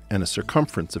r and a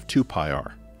circumference of 2 pi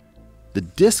r. The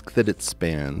disk that it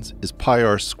spans is pi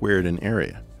r squared in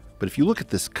area. But if you look at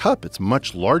this cup, it's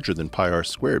much larger than pi r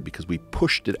squared because we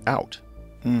pushed it out.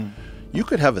 You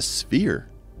could have a sphere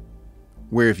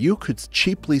where if you could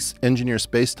cheaply engineer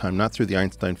space-time, not through the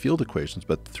Einstein field equations,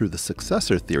 but through the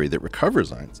successor theory that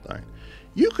recovers Einstein,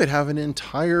 you could have an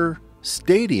entire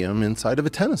stadium inside of a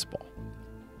tennis ball.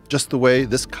 Just the way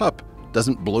this cup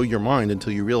doesn't blow your mind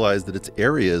until you realize that its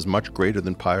area is much greater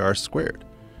than pi r squared.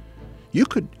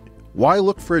 Why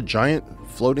look for a giant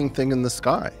floating thing in the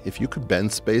sky? If you could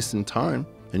bend space and time,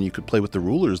 and you could play with the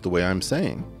rulers the way I'm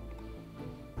saying,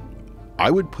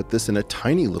 I would put this in a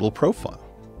tiny little profile.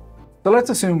 So let's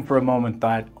assume for a moment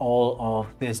that all of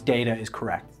this data is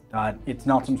correct, that it's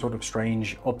not some sort of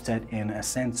strange upset in a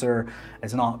sensor,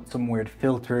 it's not some weird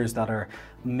filters that are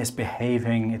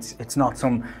misbehaving, it's not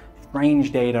some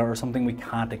strange data or something we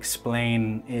can't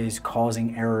explain is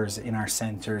causing errors in our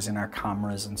sensors, in our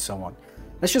cameras, and so on.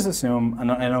 Let's just assume,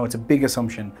 and I know it's a big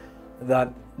assumption,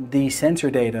 that the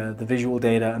sensor data, the visual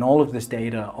data, and all of this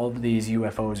data of these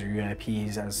UFOs or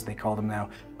UAPs, as they call them now,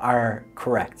 are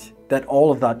correct. That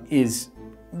all of that is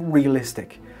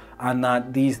realistic, and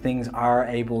that these things are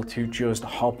able to just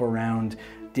hop around,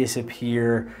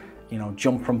 disappear,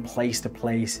 jump from place to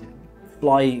place,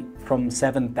 fly from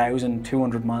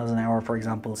 7,200 miles an hour, for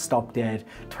example, stop dead,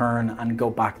 turn, and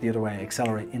go back the other way,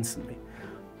 accelerate instantly.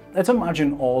 Let's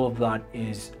imagine all of that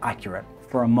is accurate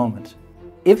for a moment.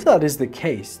 If that is the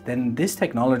case, then this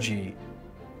technology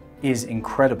is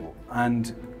incredible,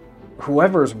 and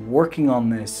whoever's working on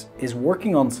this is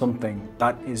working on something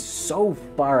that is so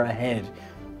far ahead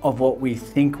of what we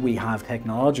think we have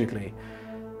technologically.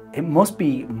 It must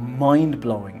be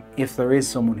mind-blowing if there is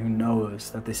someone who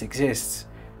knows that this exists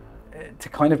to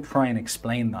kind of try and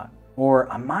explain that. Or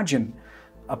imagine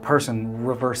a person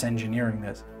reverse engineering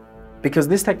this, because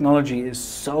this technology is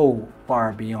so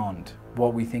far beyond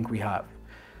what we think we have.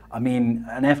 I mean,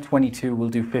 an F-22 will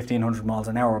do 1,500 miles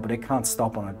an hour, but it can't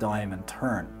stop on a dime and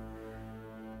turn.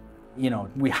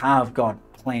 We have got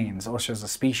planes, us as a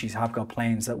species have got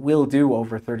planes that will do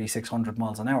over 3,600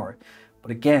 miles an hour.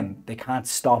 But again, they can't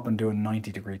stop and do a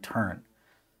 90-degree turn.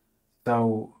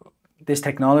 So this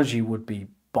technology would be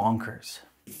bonkers.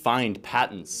 Find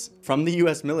patents from the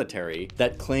US military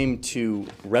that claim to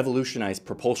revolutionize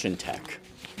propulsion tech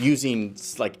using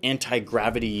like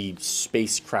anti-gravity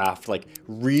spacecraft, like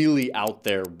really out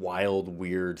there, wild,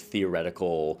 weird,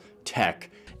 theoretical tech.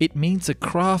 It means a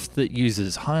craft that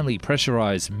uses highly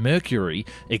pressurized mercury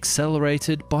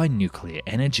accelerated by nuclear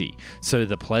energy, so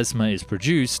the plasma is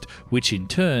produced, which in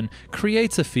turn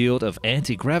creates a field of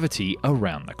anti-gravity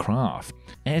around the craft.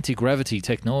 Anti-gravity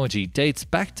technology dates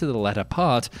back to the latter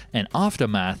part and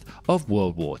aftermath of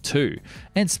World War II,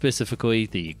 and specifically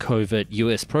the covert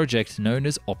US project known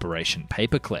as Operation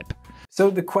Paperclip. So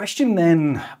the question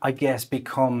then, I guess,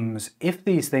 becomes, if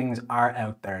these things are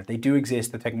out there, they do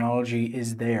exist, the technology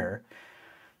is there,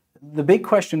 the big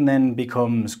question then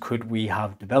becomes, could we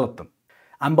have developed them?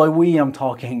 And by we, I'm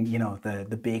talking,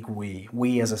 the big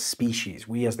we as a species,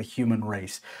 we as the human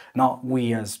race, not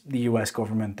we as the US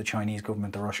government, the Chinese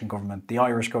government, the Russian government, the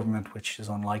Irish government, which is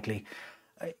unlikely.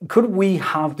 Could we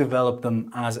have developed them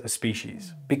as a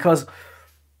species? Because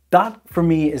that, for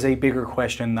me, is a bigger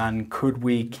question than could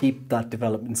we keep that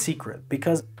development secret?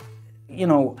 Because,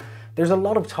 there's a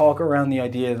lot of talk around the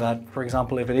idea that, for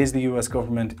example, if it is the US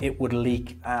government, it would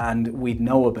leak and we'd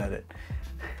know about it.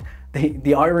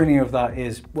 The irony of that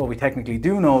is, well, we technically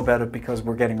do know about it because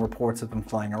we're getting reports of them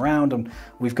flying around and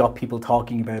we've got people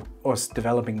talking about us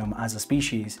developing them as a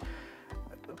species.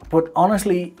 But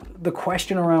honestly, the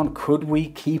question around could we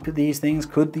keep these things,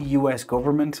 could the US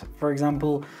government, for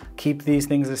example, keep these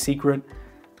things a secret?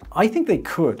 I think they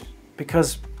could,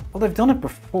 because, well, they've done it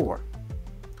before.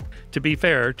 To be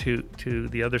fair to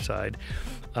the other side,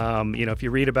 if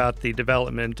you read about the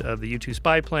development of the U-2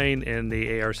 spy plane and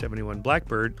the AR-71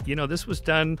 Blackbird, this was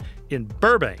done in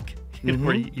Burbank,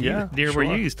 where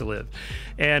you used to live.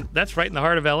 And that's right in the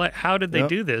heart of LA. How did they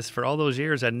do this for all those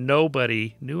years and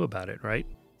nobody knew about it, right?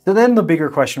 So then the bigger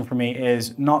question for me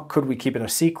is not could we keep it a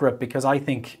secret, because I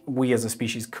think we as a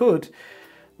species could.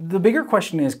 The bigger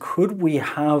question is, could we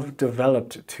have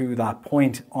developed to that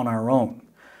point on our own?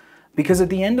 Because at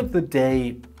the end of the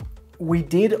day, we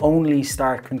did only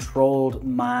start controlled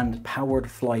manned-powered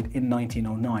flight in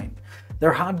 1909.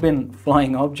 There had been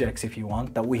flying objects, if you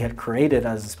want, that we had created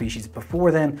as a species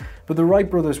before then, but the Wright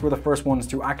brothers were the first ones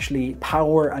to actually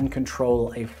power and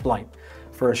control a flight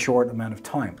for a short amount of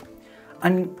time.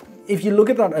 And if you look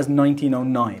at that as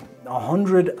 1909,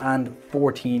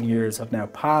 114 years have now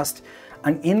passed,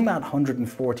 and in that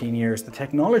 114 years, the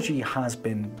technology has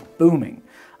been booming.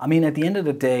 I mean, at the end of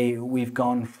the day, we've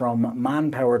gone from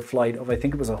man-powered flight of, I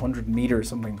think it was 100 meters,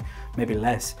 something maybe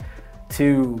less,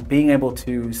 to being able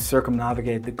to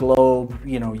circumnavigate the globe.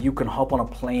 You know, you can hop on a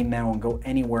plane now and go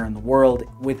anywhere in the world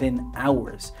within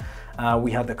hours.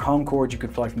 We had the Concorde, you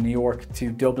could fly from New York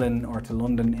to Dublin or to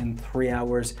London in 3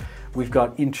 hours. We've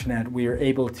got internet, we are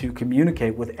able to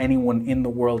communicate with anyone in the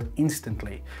world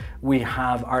instantly. We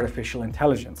have artificial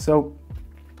intelligence. So,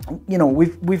 you know,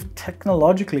 we've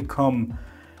technologically come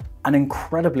an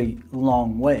incredibly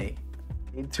long way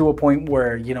to a point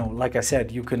where, you know, like I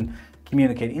said, you can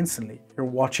communicate instantly. You're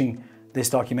watching this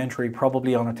documentary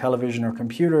probably on a television or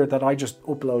computer that I just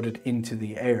uploaded into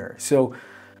the air. So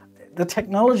the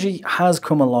technology has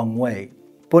come a long way,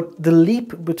 but the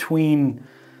leap between,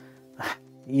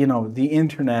 you know, the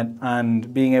internet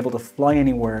and being able to fly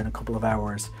anywhere in a couple of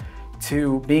hours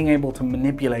to being able to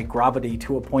manipulate gravity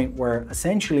to a point where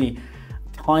essentially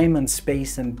time and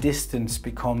space and distance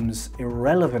becomes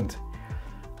irrelevant.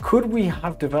 Could we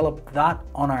have developed that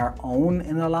on our own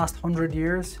in the last 100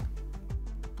 years?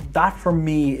 That for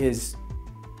me is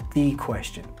the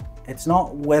question. It's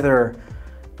not whether,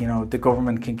 you know, the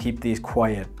government can keep these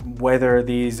quiet, whether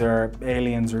these are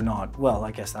aliens or not. Well,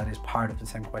 I guess that is part of the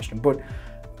same question, but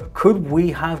could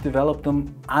we have developed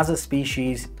them as a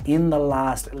species in the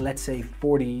last, let's say,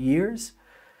 40 years?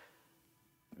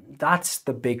 That's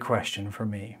the big question for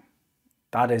me.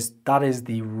 That is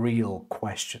the real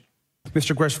question.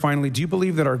 Mr. Grush, finally, do you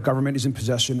believe that our government is in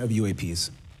possession of UAPs?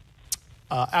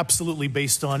 Absolutely,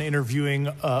 based on interviewing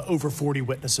over 40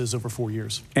 witnesses over 4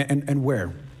 years. And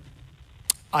where?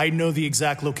 I know the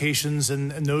exact locations,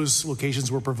 and those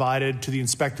locations were provided to the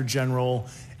Inspector General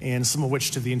and some of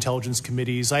which to the intelligence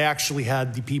committees. I actually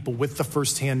had the people with the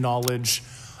firsthand knowledge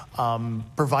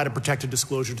provide a protected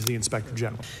disclosure to the Inspector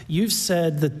General. You've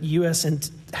said that the U.S.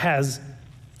 has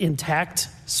intact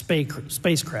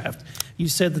spacecraft. You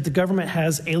said that the government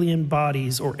has alien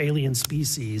bodies or alien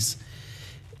species.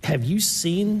 Have you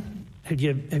seen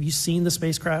the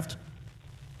spacecraft?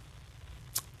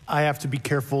 I have to be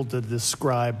careful to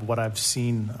describe what I've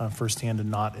seen firsthand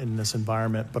and not in this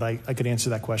environment, but I could answer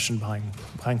that question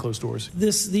behind closed doors.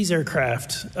 These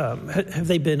aircraft, have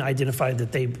they been identified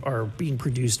that they are being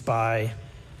produced by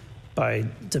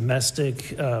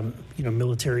domestic,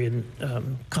 military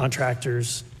and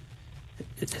contractors?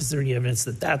 Is there any evidence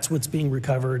that that's what's being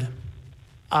recovered?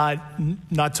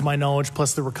 Not to my knowledge,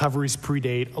 plus the recoveries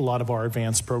predate a lot of our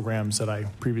advanced programs that I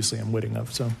previously am witting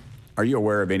of. So, are you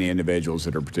aware of any individuals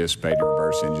that are participating in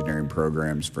reverse engineering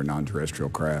programs for non-terrestrial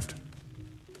craft?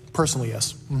 Personally,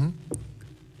 yes. Mm-hmm.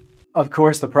 Of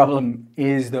course, the problem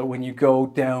is that when you go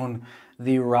down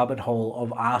the rabbit hole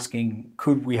of asking,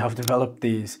 could we have developed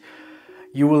these,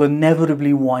 you will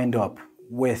inevitably wind up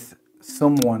with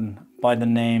someone by the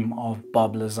name of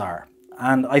Bob Lazar.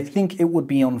 And I think it would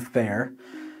be unfair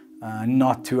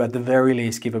not to, at the very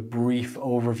least, give a brief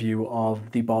overview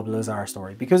of the Bob Lazar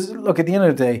story. Because, look, at the end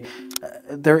of the day,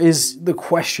 there is the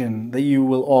question that you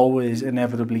will always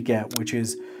inevitably get, which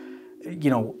is,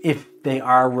 you know, if they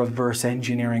are reverse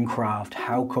engineering craft,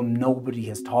 how come nobody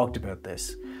has talked about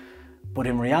this? But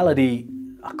in reality,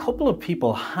 a couple of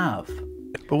people have.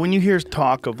 But when you hear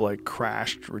talk of like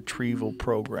crashed retrieval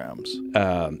programs,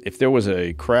 if there was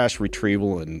a crash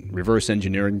retrieval and reverse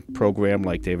engineering program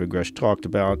like David Grush talked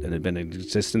about and had been in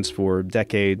existence for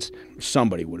decades,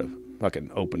 somebody would have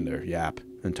fucking opened their yap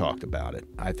and talked about it.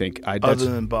 I think other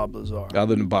than Bob Lazar.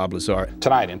 Other than Bob Lazar.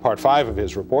 Tonight, in part 5 of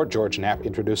his report, George Knapp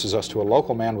introduces us to a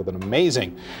local man with an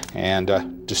amazing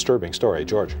and disturbing story.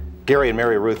 George. Gary and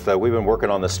Mary Ruth, we've been working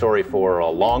on this story for a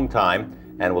long time.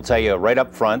 And we'll tell you right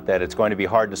up front that it's going to be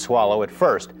hard to swallow at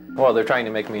first. Well, they're trying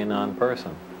to make me a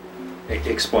non-person.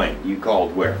 Explain. You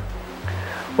called where?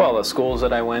 Well, the schools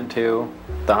that I went to,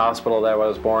 the hospital that I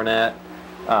was born at,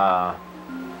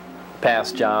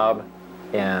 past job,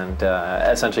 and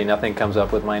essentially nothing comes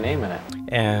up with my name in it.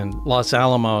 And Los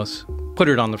Alamos put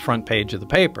it on the front page of the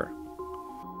paper.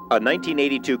 A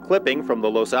 1982 clipping from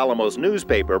the Los Alamos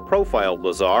newspaper profiled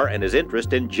Lazar and his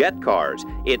interest in jet cars.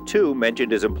 It too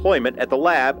mentioned his employment at the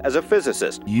lab as a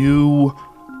physicist. You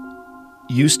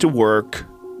used to work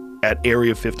at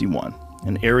Area 51.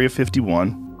 And Area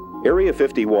 51... Area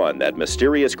 51, that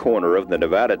mysterious corner of the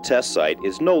Nevada test site,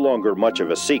 is no longer much of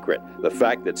a secret. The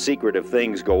fact that secretive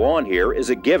things go on here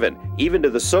is a given, even to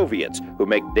the Soviets, who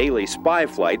make daily spy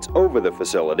flights over the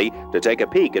facility to take a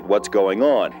peek at what's going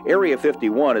on. Area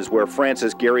 51 is where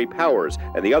Francis Gary Powers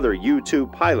and the other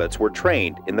U-2 pilots were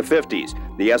trained in the 50s.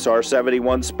 The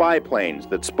SR-71 spy planes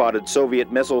that spotted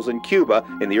Soviet missiles in Cuba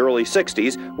in the early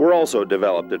 60s were also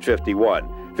developed at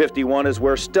 51. 51 is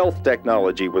where stealth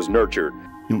technology was nurtured.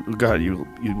 God, you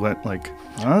went like,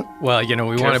 huh? Well, you know,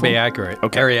 we want to be accurate.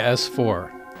 Okay. Area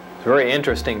S4. It's a very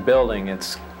interesting building.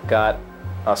 It's got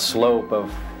a slope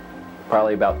of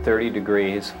probably about 30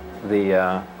 degrees,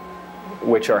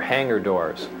 which are hangar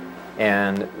doors.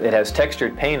 And it has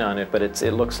textured paint on it, but it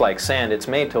looks like sand. It's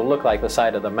made to look like the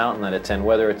side of the mountain that it's in,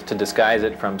 whether it's to disguise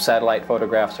it from satellite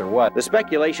photographs or what. The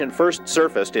speculation first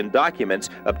surfaced in documents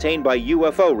obtained by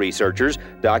UFO researchers,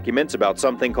 documents about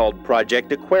something called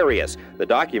Project Aquarius. The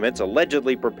documents,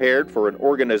 allegedly prepared for an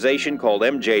organization called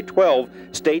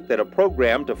MJ-12, state that a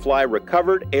program to fly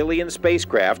recovered alien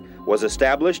spacecraft was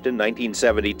established in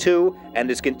 1972 and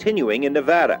is continuing in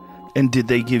Nevada. And did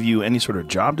they give you any sort of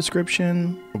job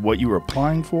description, what you were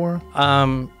applying for?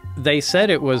 They said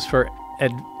it was for,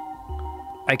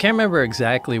 I can't remember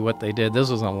exactly what they did. This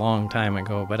was a long time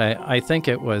ago, but I think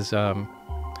it was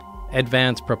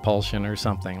advanced propulsion or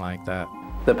something like that.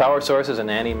 The power source is an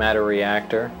antimatter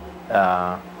reactor.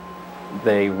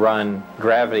 They run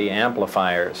gravity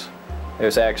amplifiers.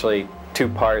 There's actually 2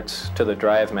 parts to the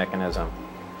drive mechanism.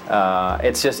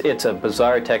 It's a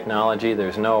bizarre technology.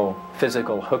 There's no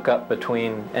physical hookup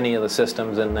between any of the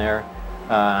systems in there.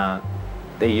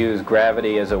 They use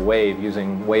gravity as a wave,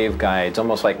 using waveguides,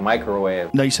 almost like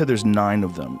microwave. Now, you said there's 9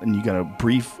 of them, and you got a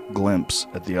brief glimpse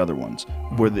at the other ones.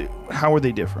 How were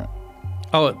they different?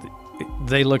 Oh,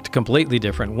 they looked completely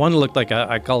different. One looked like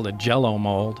I called a Jell-O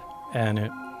mold, and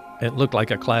it looked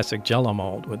like a classic Jell-O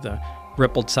mold with the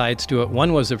rippled sides to it.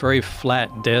 One was a very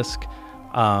flat disc.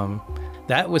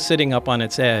 That was sitting up on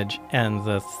its edge, and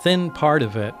the thin part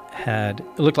of it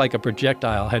looked like a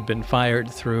projectile had been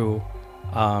fired through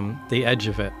the edge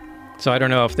of it. So I don't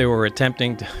know if they were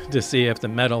attempting to see if the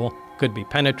metal could be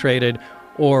penetrated,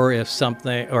 or if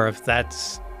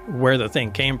that's where the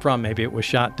thing came from. Maybe it was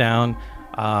shot down.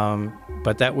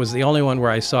 But that was the only one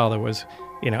where I saw there was,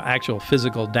 actual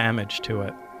physical damage to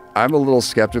it. I'm a little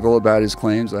skeptical about his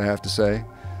claims, I have to say.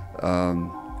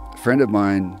 A friend of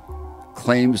mine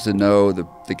claims to know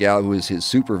the gal who was his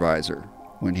supervisor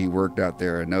when he worked out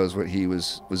there and knows what he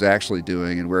was actually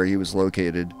doing and where he was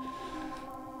located,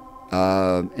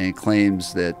 and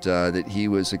claims that he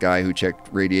was a guy who checked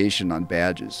radiation on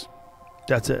badges.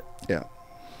 That's it? Yeah.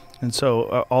 And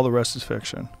so all the rest is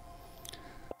fiction.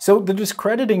 So the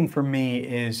discrediting for me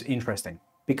is interesting,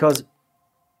 because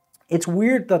it's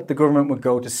weird that the government would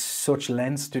go to such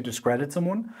lengths to discredit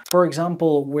someone. For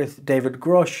example, with David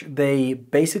Grush, they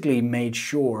basically made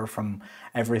sure, from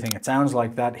everything it sounds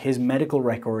like, that his medical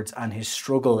records and his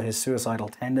struggle, his suicidal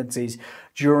tendencies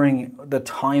during the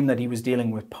time that he was dealing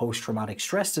with post-traumatic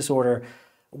stress disorder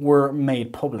were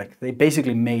made public. They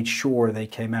basically made sure they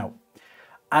came out.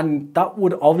 And that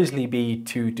would obviously be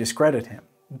to discredit him.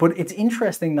 But it's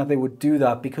interesting that they would do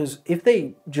that, because if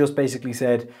they just basically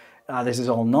said, this is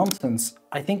all nonsense,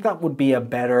 I think that would be a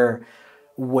better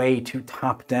way to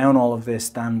tap down all of this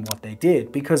than what they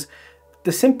did. Because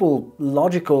the simple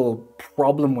logical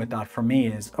problem with that for me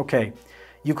is, okay,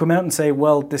 you come out and say,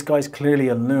 well, this guy's clearly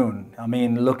a loon. I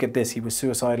mean, look at this, he was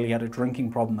suicidal, he had a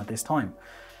drinking problem at this time.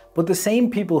 But the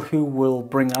same people who will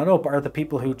bring that up are the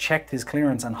people who checked his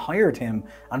clearance and hired him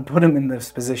and put him in this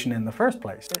position in the first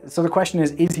place. So the question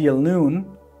is he a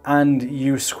loon? And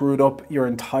you screwed up your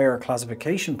entire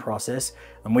classification process,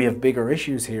 and we have bigger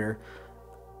issues here?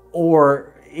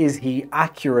 Or is he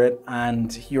accurate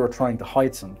and you're trying to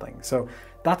hide something? So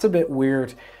that's a bit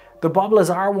weird. The Bob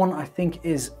Lazar one, I think,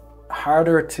 is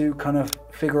harder to kind of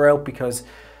figure out, because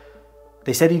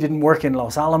they said he didn't work in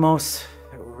Los Alamos.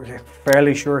 We're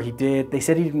fairly sure he did. They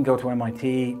said he didn't go to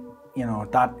MIT.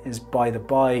 That is by the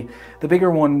by. The bigger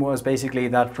one was basically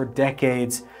that for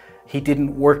decades, he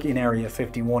didn't work in Area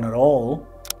 51 at all.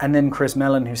 And then Chris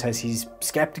Mellon, who says he's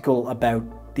skeptical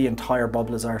about the entire Bob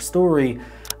Lazar story,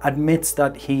 admits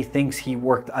that he thinks he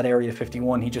worked at Area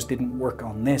 51, he just didn't work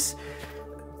on this.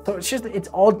 So it's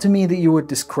odd to me that you would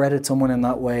discredit someone in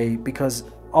that way, because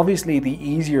obviously the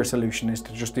easier solution is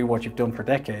to just do what you've done for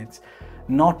decades.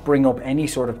 not bring up any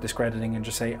sort of discrediting and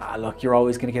just say, look, you're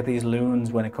always going to get these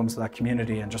loons when it comes to that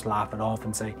community, and just laugh it off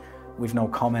and say, we've no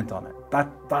comment on it.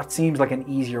 That seems like an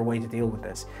easier way to deal with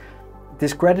this.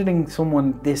 Discrediting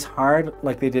someone this hard,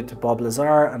 like they did to Bob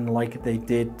Lazar and like they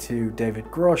did to David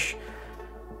Grush,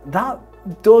 that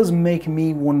does make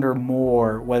me wonder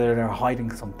more whether they're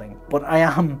hiding something. But I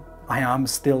am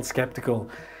still skeptical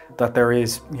that there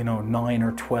is, 9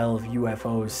 or 12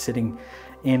 UFOs sitting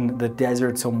in the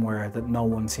desert somewhere that no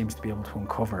one seems to be able to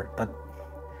uncover.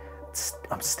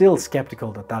 I'm still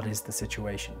skeptical that that is the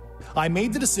situation. I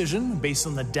made the decision, based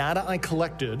on the data I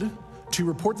collected, to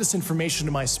report this information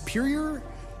to my superiors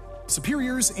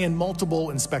and multiple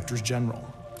inspectors general,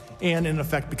 and in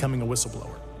effect becoming a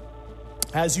whistleblower.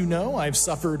 As you know, I've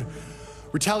suffered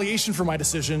retaliation for my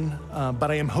decision, but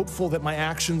I am hopeful that my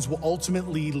actions will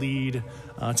ultimately lead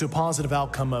to a positive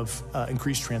outcome of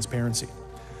increased transparency.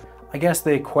 I guess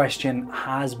the question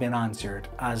has been answered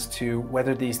as to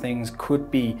whether these things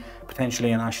could be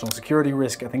potentially a national security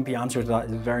risk. I think the answer to that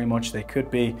is very much they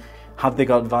could be. Have they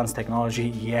got advanced technology?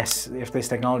 Yes. If this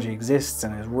technology exists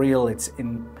and is real, it's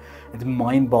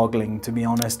mind-boggling, to be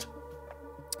honest.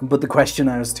 But the question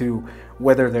as to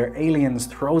whether they're aliens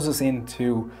throws us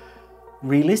into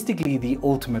realistically the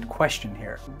ultimate question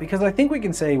here. Because I think we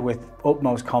can say with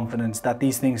utmost confidence that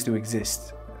these things do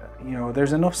exist.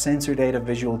 There's enough sensor data,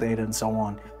 visual data, and so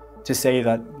on to say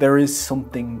that there is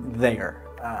something there,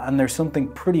 and there's something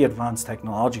pretty advanced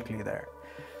technologically there.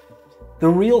 The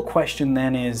real question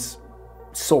then is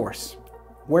source.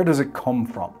 Where does it come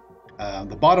from?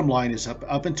 The bottom line is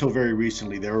up until very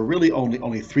recently, there were really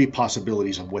only 3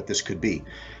 possibilities of what this could be.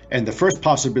 And the first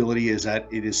possibility is that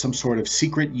it is some sort of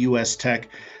secret U.S. tech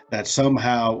that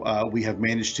somehow we have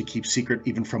managed to keep secret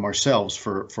even from ourselves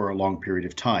for a long period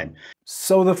of time.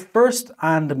 So the first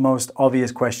and most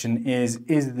obvious question is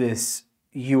this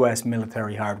US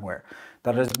military hardware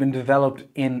that has been developed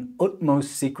in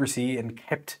utmost secrecy and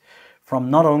kept from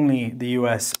not only the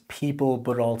US people,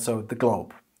 but also the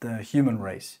globe, the human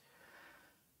race?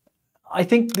 I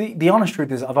think the honest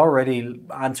truth is I've already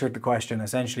answered the question,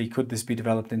 essentially, could this be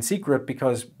developed in secret?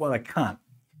 Because, well, it can't.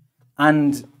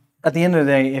 And at the end of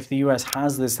the day, if the US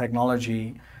has this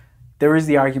technology, there is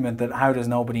the argument that how does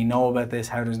nobody know about this?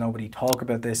 How does nobody talk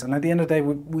about this? And at the end of the day,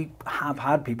 we have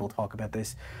had people talk about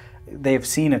this. They've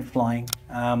seen it flying.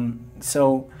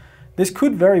 So this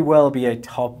could very well be a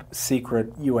top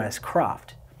secret US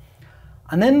craft.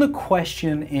 And then the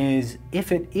question is,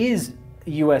 if it is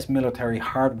US military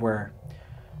hardware,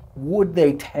 would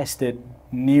they test it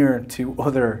near to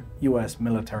other US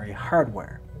military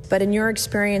hardware? But in your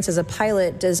experience as a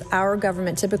pilot, does our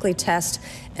government typically test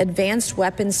advanced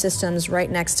weapon systems right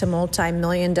next to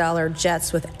multi-million-dollar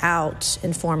jets without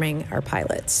informing our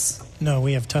pilots? No,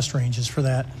 we have test ranges for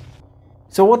that.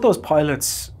 So what those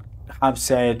pilots have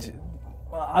said,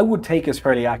 I would take as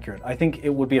fairly accurate. I think it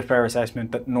would be a fair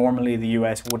assessment that normally the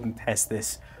US wouldn't test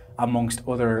this amongst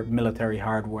other military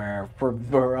hardware for a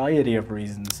variety of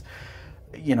reasons,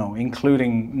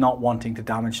 including not wanting to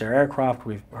damage their aircraft.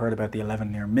 We've heard about the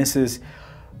 11 near misses.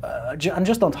 And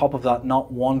just on top of that,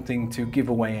 not wanting to give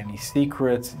away any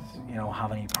secrets,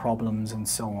 have any problems and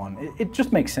so on. It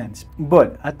just makes sense.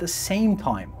 But at the same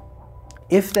time,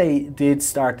 if they did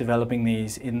start developing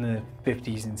these in the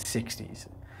 50s and 60s,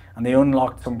 and they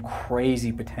unlocked some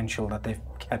crazy potential that they've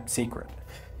kept secret,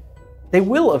 they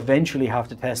will eventually have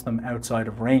to test them outside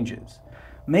of ranges.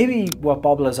 Maybe what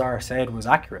Bob Lazar said was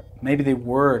accurate. Maybe they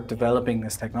were developing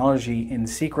this technology in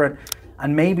secret,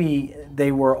 and maybe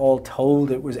they were all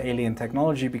told it was alien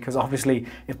technology, because obviously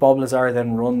if Bob Lazar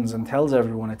then runs and tells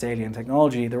everyone it's alien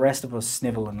technology, the rest of us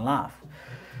snivel and laugh.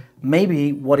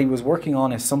 Maybe what he was working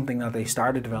on is something that they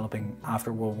started developing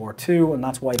after World War II, and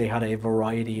that's why they had a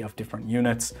variety of different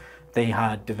units. They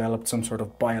had developed some sort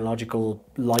of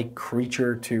biological-like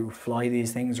creature to fly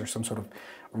these things, or some sort of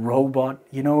robot,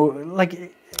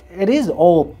 it is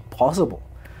all possible.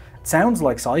 It sounds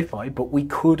like sci-fi, but we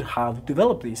could have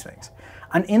developed these things.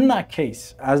 And in that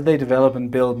case, as they develop and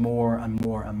build more and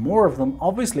more and more of them,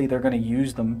 obviously they're going to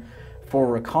use them for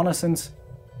reconnaissance,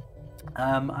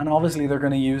 and obviously they're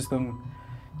going to use them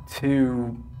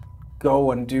to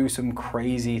go and do some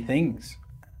crazy things.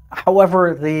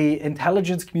 However, the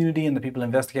intelligence community and the people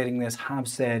investigating this have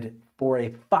said for a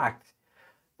fact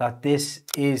that this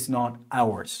is not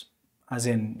ours, as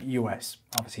in US,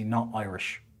 obviously not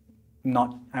Irish,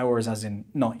 not ours as in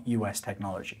not US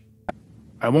technology.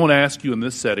 I won't ask you in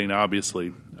this setting,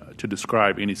 obviously, to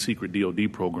describe any secret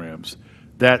DoD programs.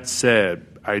 That said,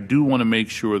 I do want to make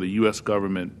sure the U.S.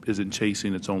 government isn't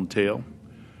chasing its own tail.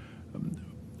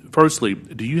 Firstly,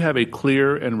 do you have a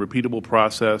clear and repeatable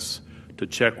process to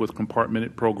check with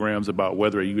compartmented programs about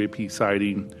whether a UAP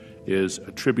sighting is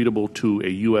attributable to a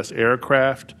U.S.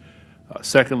 aircraft.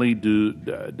 Secondly,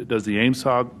 does the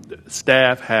AIMSOG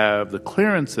staff have the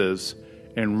clearances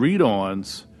and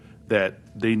read-ons that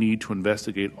they need to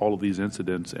investigate all of these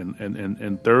incidents?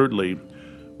 And thirdly,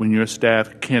 when your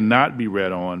staff cannot be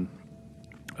read on,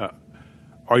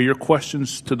 are your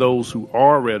questions to those who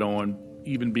are read on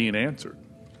even being answered?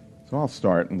 So I'll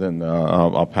start, and then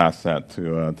I'll pass that to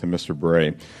Mr.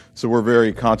 Bray. So we're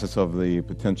very conscious of the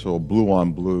potential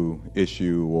blue-on-blue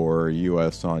issue or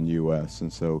U.S. on U.S.,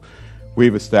 and so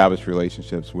we've established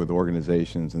relationships with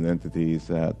organizations and entities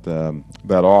that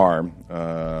are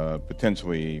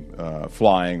potentially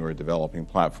flying or developing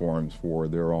platforms for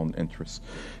their own interests,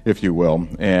 if you will.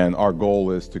 And our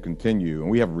goal is to continue, and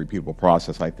we have a repeatable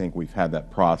process. I think we've had that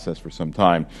process for some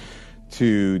time,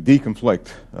 to deconflict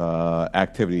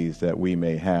activities that we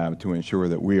may have to ensure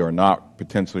that we are not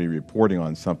potentially reporting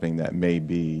on something that may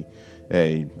be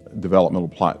a developmental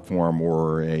platform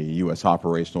or a U.S.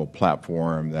 operational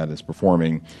platform that is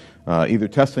performing either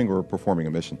testing or performing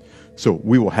a mission. So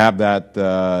we will have that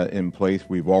in place.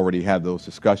 We've already had those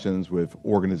discussions with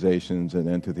organizations and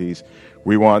entities.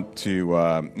 We want to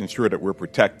ensure that we're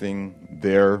protecting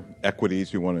their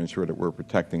equities. We want to ensure that we're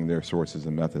protecting their sources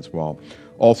and methods while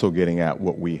also getting at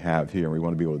what we have here. We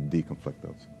want to be able to deconflict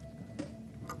those.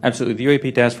 Absolutely. The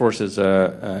UAP Task Force has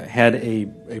had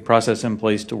a process in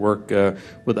place to work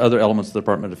with other elements of the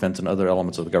Department of Defense and other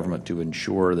elements of the government to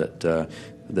ensure that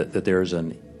that there's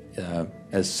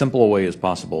as simple a way as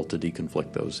possible to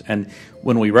deconflict those. And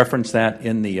when we reference that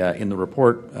in the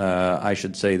report, I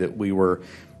should say that we were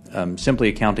simply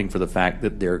accounting for the fact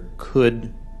that there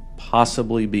could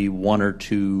possibly be one or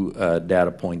two data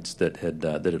points that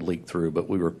had leaked through, but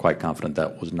we were quite confident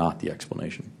that was not the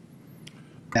explanation.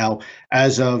 Now,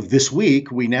 as of this week,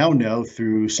 we now know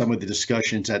through some of the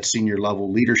discussions at senior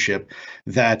level leadership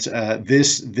that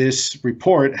this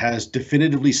report has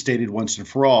definitively stated once and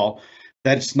for all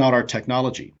that it's not our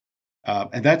technology.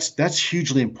 And that's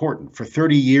hugely important. For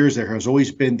 30 years, there has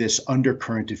always been this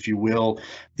undercurrent, if you will,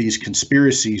 these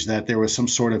conspiracies that there was some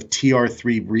sort of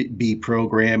TR-3B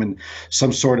program and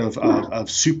some sort of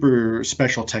super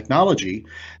special technology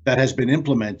that has been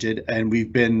implemented, and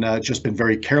we've been just been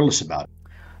very careless about it.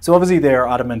 So obviously they're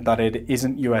adamant that it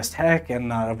isn't US tech,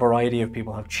 and that a variety of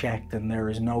people have checked and there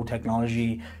is no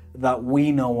technology that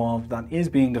we know of that is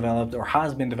being developed or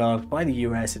has been developed by the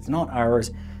US. It's not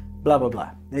ours, blah, blah, blah.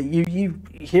 You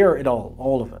hear it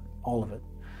all of it.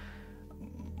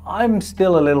 I'm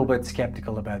still a little bit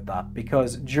skeptical about that,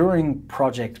 because during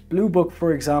Project Blue Book,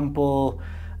 for example,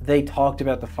 they talked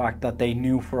about the fact that they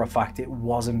knew for a fact it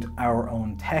wasn't our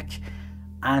own tech.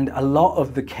 And a lot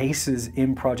of the cases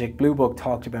in Project Blue Book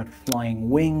talked about flying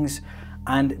wings,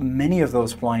 and many of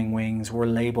those flying wings were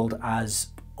labeled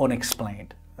as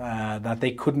unexplained, that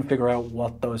they couldn't figure out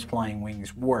what those flying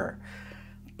wings were.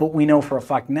 But we know for a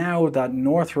fact now that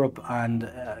Northrop and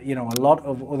a lot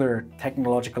of other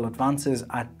technological advances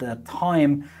at the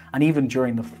time, and even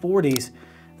during the 40s,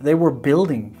 they were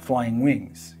building flying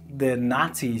wings. The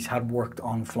Nazis had worked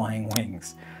on flying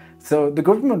wings. So the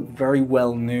government very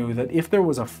well knew that if there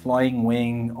was a flying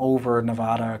wing over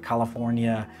Nevada,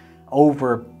 California,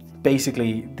 over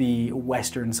basically the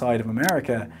western side of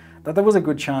America, that there was a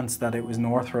good chance that it was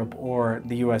Northrop or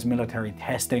the US military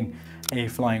testing a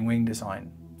flying wing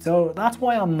design. So that's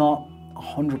why I'm not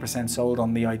 100% sold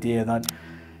on the idea that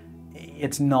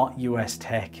it's not US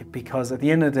tech, because at the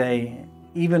end of the day,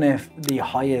 even if the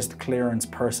highest clearance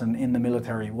person in the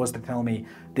military was to tell me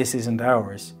this isn't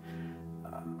ours,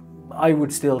 I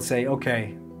would still say,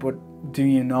 okay, but do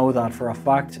you know that for a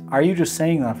fact? Are you just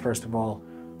saying that, first of all?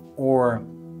 Or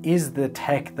is the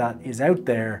tech that is out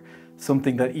there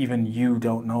something that even you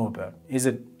don't know about? Is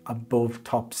it above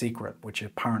top secret, which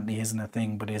apparently isn't a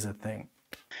thing, but is a thing?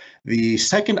 The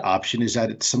second option is that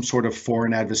it's some sort of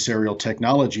foreign adversarial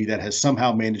technology that has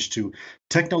somehow managed to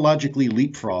technologically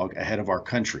leapfrog ahead of our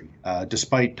country,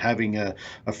 despite having a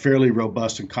fairly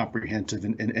robust and comprehensive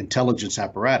intelligence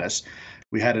apparatus.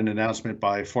 We had an announcement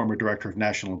by former Director of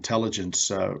National Intelligence,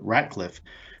 Ratcliffe,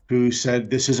 who said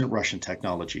this isn't Russian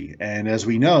technology. And as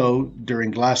we know,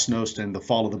 during Glasnost and the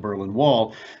fall of the Berlin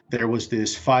Wall, there was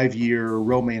this 5-year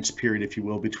romance period, if you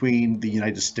will, between the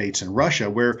United States and Russia,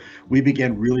 where we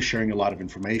began really sharing a lot of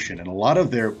information. And a lot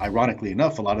of their, ironically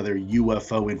enough, a lot of their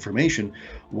UFO information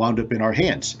wound up in our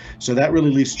hands. So that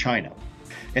really leaves China.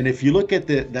 And if you look at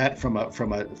that from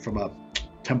a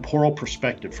temporal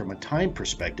perspective, from a time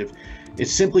perspective, it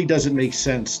simply doesn't make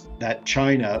sense that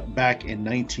China back in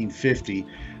 1950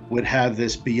 would have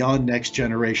this beyond next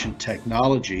generation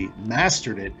technology,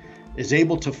 mastered it, is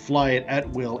able to fly it at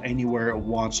will anywhere it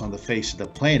wants on the face of the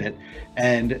planet.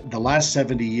 And the last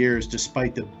 70 years,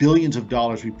 despite the billions of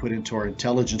dollars we put into our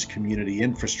intelligence community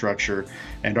infrastructure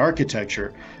and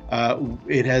architecture,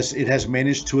 it has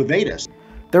managed to evade us.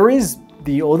 There is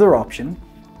the other option,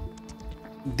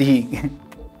 the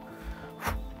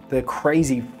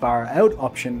crazy far out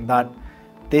option that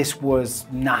this was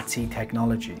Nazi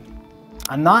technology.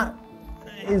 And that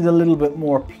is a little bit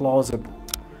more plausible,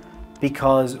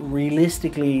 because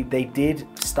realistically they did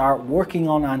start working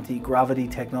on anti-gravity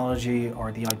technology,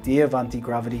 or the idea of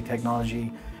anti-gravity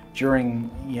technology,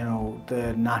 during, you know,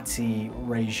 the Nazi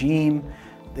regime.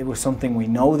 It was something we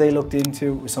know they looked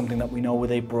into. It was something that we know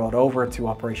they brought over to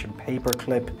Operation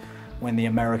Paperclip, when the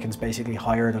Americans basically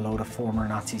hired a load of former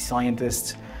Nazi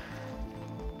scientists.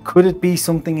 Could it be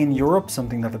something in Europe,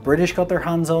 something that the British got their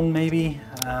hands on maybe?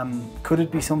 Could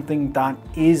it be something that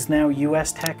is now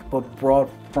US tech but brought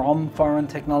from foreign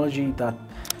technology that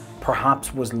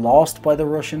perhaps was lost by the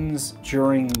Russians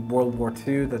during World War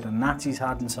II, that the Nazis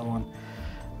had, and so on?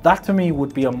 That to me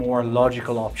would be a more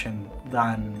logical option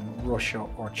than Russia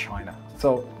or China.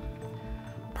 So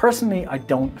personally, I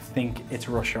don't think it's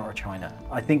Russia or China.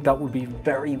 I think that would be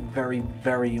very, very,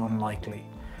 very unlikely.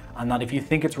 And that if you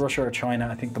think it's Russia or China,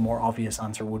 I think the more obvious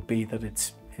answer would be that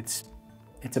it's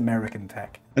American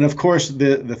tech. And of course,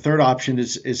 the third option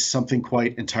is something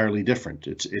quite entirely different.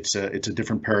 It's a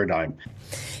different paradigm.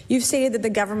 You've stated that the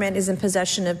government is in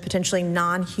possession of potentially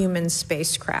non-human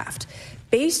spacecraft.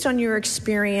 Based on your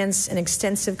experience and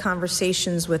extensive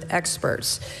conversations with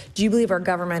experts, do you believe our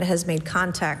government has made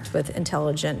contact with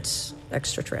intelligent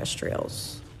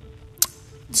extraterrestrials?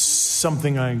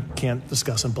 Something I can't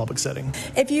discuss in public setting.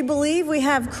 If you believe we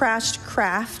have crashed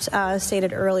craft,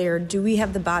 stated earlier, do we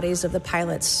have the bodies of the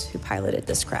pilots who piloted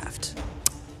this craft?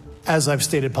 As I've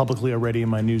stated publicly already in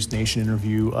my News Nation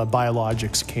interview,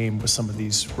 biologics came with some of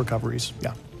these recoveries,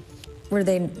 yeah. Were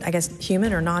they, I guess,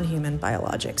 human or non-human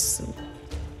biologics?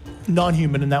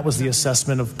 Non-human, and that was the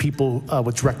assessment of people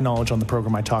with direct knowledge on the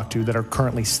program I talked to that are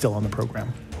currently still on the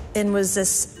program. And was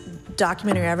this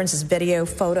documentary evidence, this video,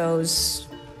 photos,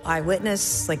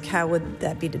 eyewitness? Like, how would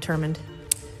that be determined?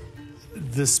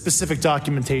 The specific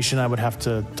documentation I would have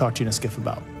to talk to you in a skiff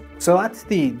about. So that's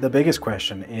the biggest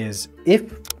question, is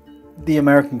if the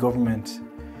American government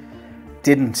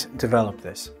didn't develop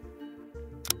this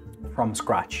from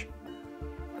scratch,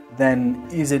 then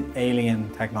is it alien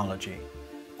technology?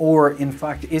 Or in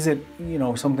fact, is it, you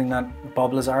know, something that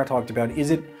Bob Lazar talked about, is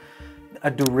it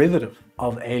a derivative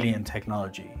of alien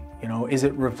technology? You know, is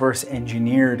it reverse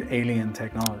engineered alien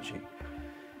technology?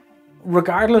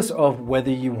 Regardless of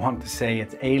whether you want to say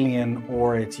it's alien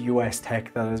or it's US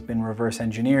tech that has been reverse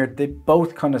engineered, they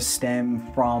both kind of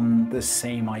stem from the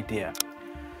same idea.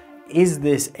 Is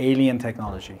this alien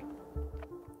technology?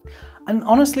 And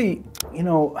honestly, you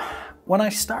know, when I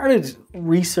started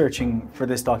researching for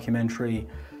this documentary,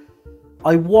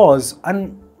 I was,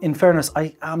 and in fairness,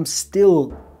 I am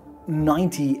still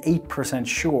 98%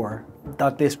 sure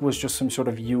that this was just some sort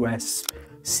of US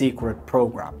secret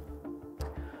program.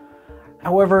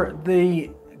 However, the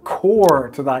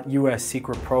core to that US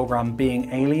secret program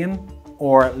being alien,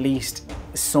 or at least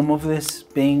some of this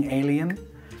being alien,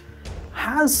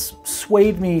 has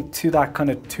swayed me to that kind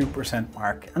of 2%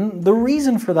 mark. And the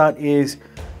reason for that is,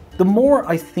 the more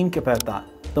I think about that,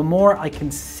 the more I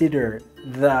consider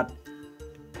that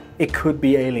it could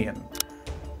be alien,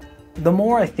 the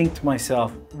more I think to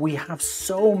myself, we have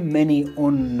so many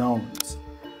unknowns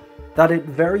that it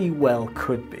very well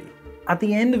could be. At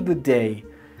the end of the day,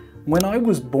 when I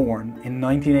was born in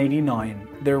 1989,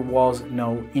 there was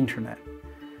no internet.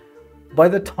 By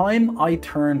the time I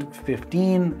turned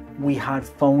 15, we had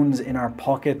phones in our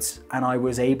pockets, and I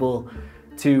was able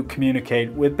to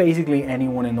communicate with basically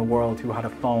anyone in the world who had a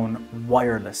phone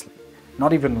wirelessly,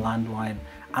 not even landline.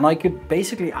 And I could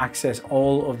basically access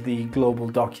all of the global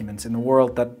documents in the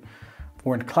world that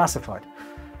weren't classified.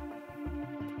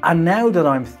 And now that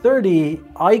I'm 30,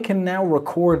 I can now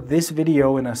record this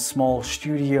video in a small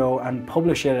studio and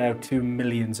publish it out to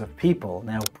millions of people.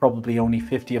 Now, probably only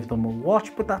 50 of them will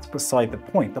watch, but that's beside the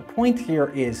point. The point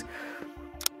here is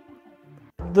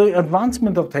the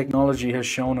advancement of technology has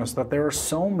shown us that there are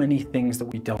so many things that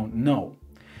we don't know.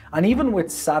 And even with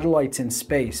satellites in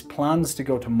space, plans to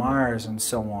go to Mars and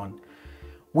so on,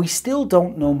 we still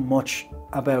don't know much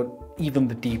about even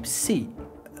the deep sea,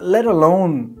 let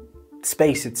alone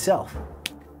space itself.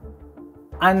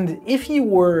 And if you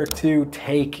were to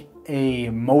take a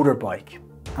motorbike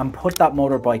and put that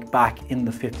motorbike back in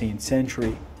the 15th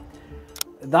century,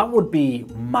 that would be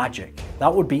magic.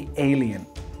 That would be alien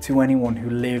to anyone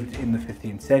who lived in the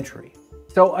 15th century.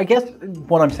 So I guess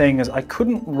what I'm saying is I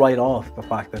couldn't write off the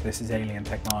fact that this is alien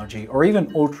technology or even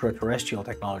ultra-terrestrial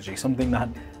technology, something that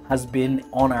has been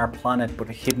on our planet but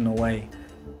hidden away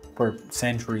for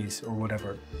centuries or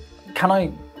whatever. Can I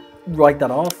write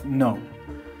that off? No.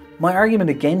 My argument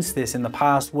against this in the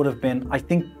past would have been, I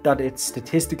think that it's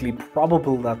statistically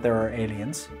probable that there are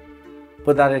aliens,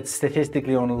 but that it's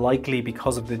statistically unlikely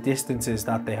because of the distances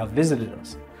that they have visited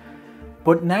us.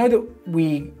 But now that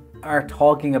we are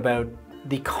talking about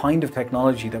the kind of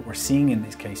technology that we're seeing in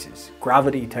these cases,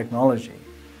 gravity technology,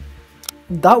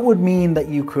 that would mean that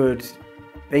you could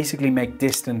basically make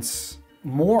distance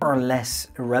more or less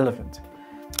irrelevant.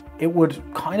 It would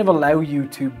kind of allow you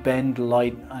to bend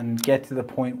light and get to the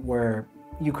point where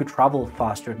you could travel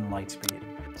faster than light speed.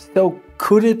 So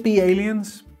could it be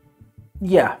aliens?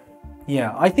 Yeah.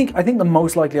 I think the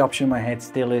most likely option in my head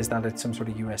still is that it's some sort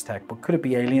of US tech, but could it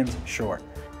be aliens? Sure.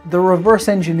 The reverse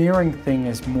engineering thing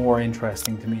is more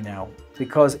interesting to me now,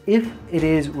 because if it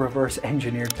is reverse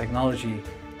engineered technology,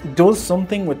 does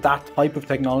something with that type of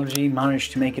technology manage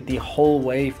to make it the whole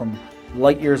way from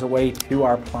light years away to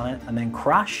our planet and then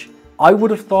crash? I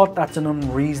would have thought that's an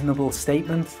unreasonable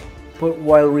statement, but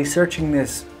while researching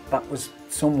this, that was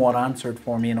somewhat answered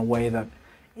for me in a way that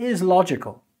is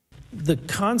logical. The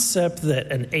concept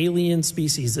that an alien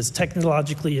species that's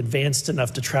technologically advanced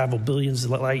enough to travel billions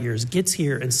of light years gets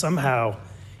here and somehow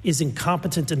is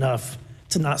incompetent enough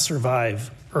to not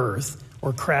survive Earth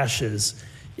or crashes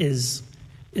is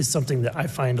something that I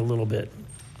find a little bit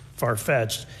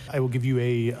far-fetched. I will give you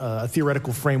a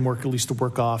theoretical framework, at least to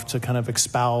work off, to kind of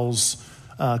espouse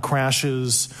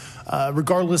crashes,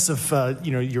 regardless of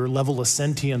your level of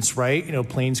sentience, right?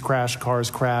 Planes crash, cars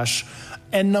crash.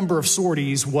 N number of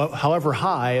sorties, however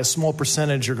high, a small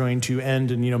percentage are going to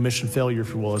end in mission failure,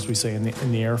 if you will, as we say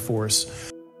in the Air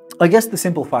Force. I guess the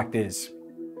simple fact is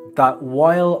that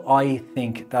while I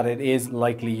think that it is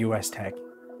likely US tech,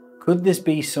 could this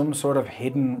be some sort of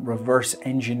hidden reverse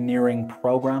engineering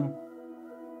program?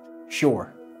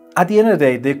 Sure. At the end of the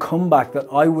day, the comeback that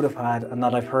I would have had, and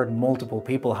that I've heard multiple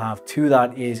people have to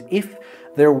that, is if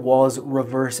there was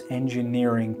reverse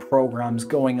engineering programs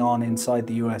going on inside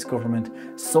the US government,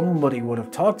 somebody would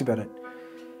have talked about it.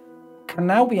 Can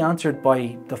now be answered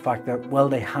by the fact that, well,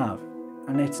 they have.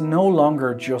 And it's no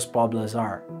longer just Bob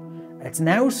Lazar. It's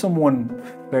now someone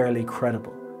fairly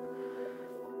credible.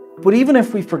 But even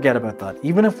if we forget about that,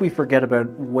 even if we forget about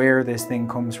where this thing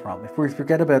comes from, if we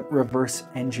forget about reverse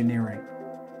engineering,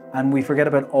 and we forget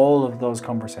about all of those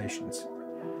conversations.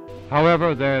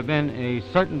 However, there have been a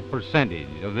certain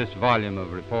percentage of this volume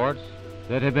of reports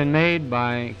that have been made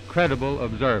by credible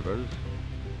observers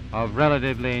of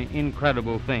relatively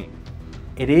incredible things.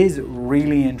 It is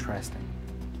really interesting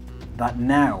that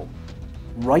now,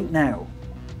 right now,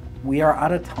 we are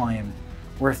at a time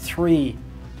where three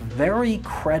very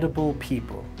credible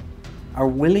people are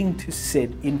willing to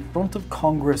sit in front of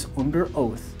Congress under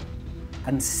oath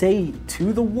and say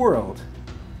to the world,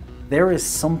 there is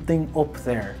something up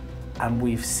there and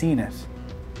we've seen it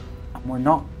and we're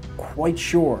not quite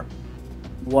sure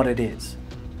what it is.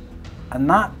 And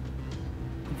that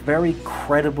very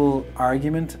credible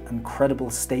argument and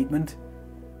credible statement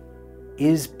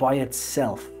is by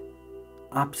itself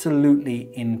absolutely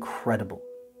incredible.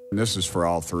 And this is for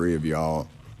all three of y'all,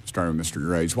 starting with Mr.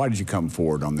 Graves. Why did you come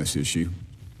forward on this issue?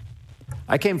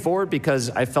 I came forward because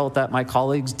I felt that my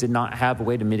colleagues did not have a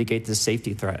way to mitigate this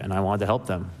safety threat, and I wanted to help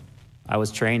them. I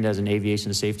was trained as an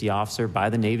aviation safety officer by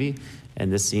the Navy,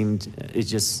 and this seemed, it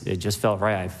just felt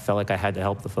right. I felt like I had to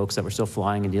help the folks that were still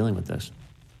flying and dealing with this.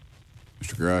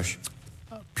 Mr. Grush?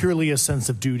 Purely a sense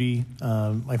of duty.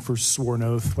 I first swore an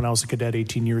oath when I was a cadet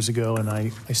 18 years ago, and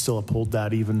I still uphold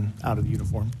that even out of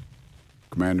uniform.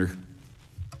 Commander?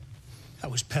 I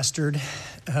was pestered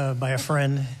by a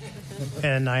friend,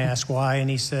 and I asked why, and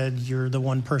he said, you're the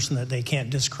one person that they can't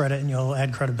discredit, and you'll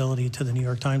add credibility to the New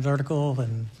York Times article.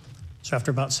 And so after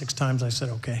about 6 times, I said,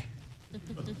 okay.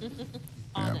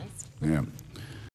 Honest. Yeah.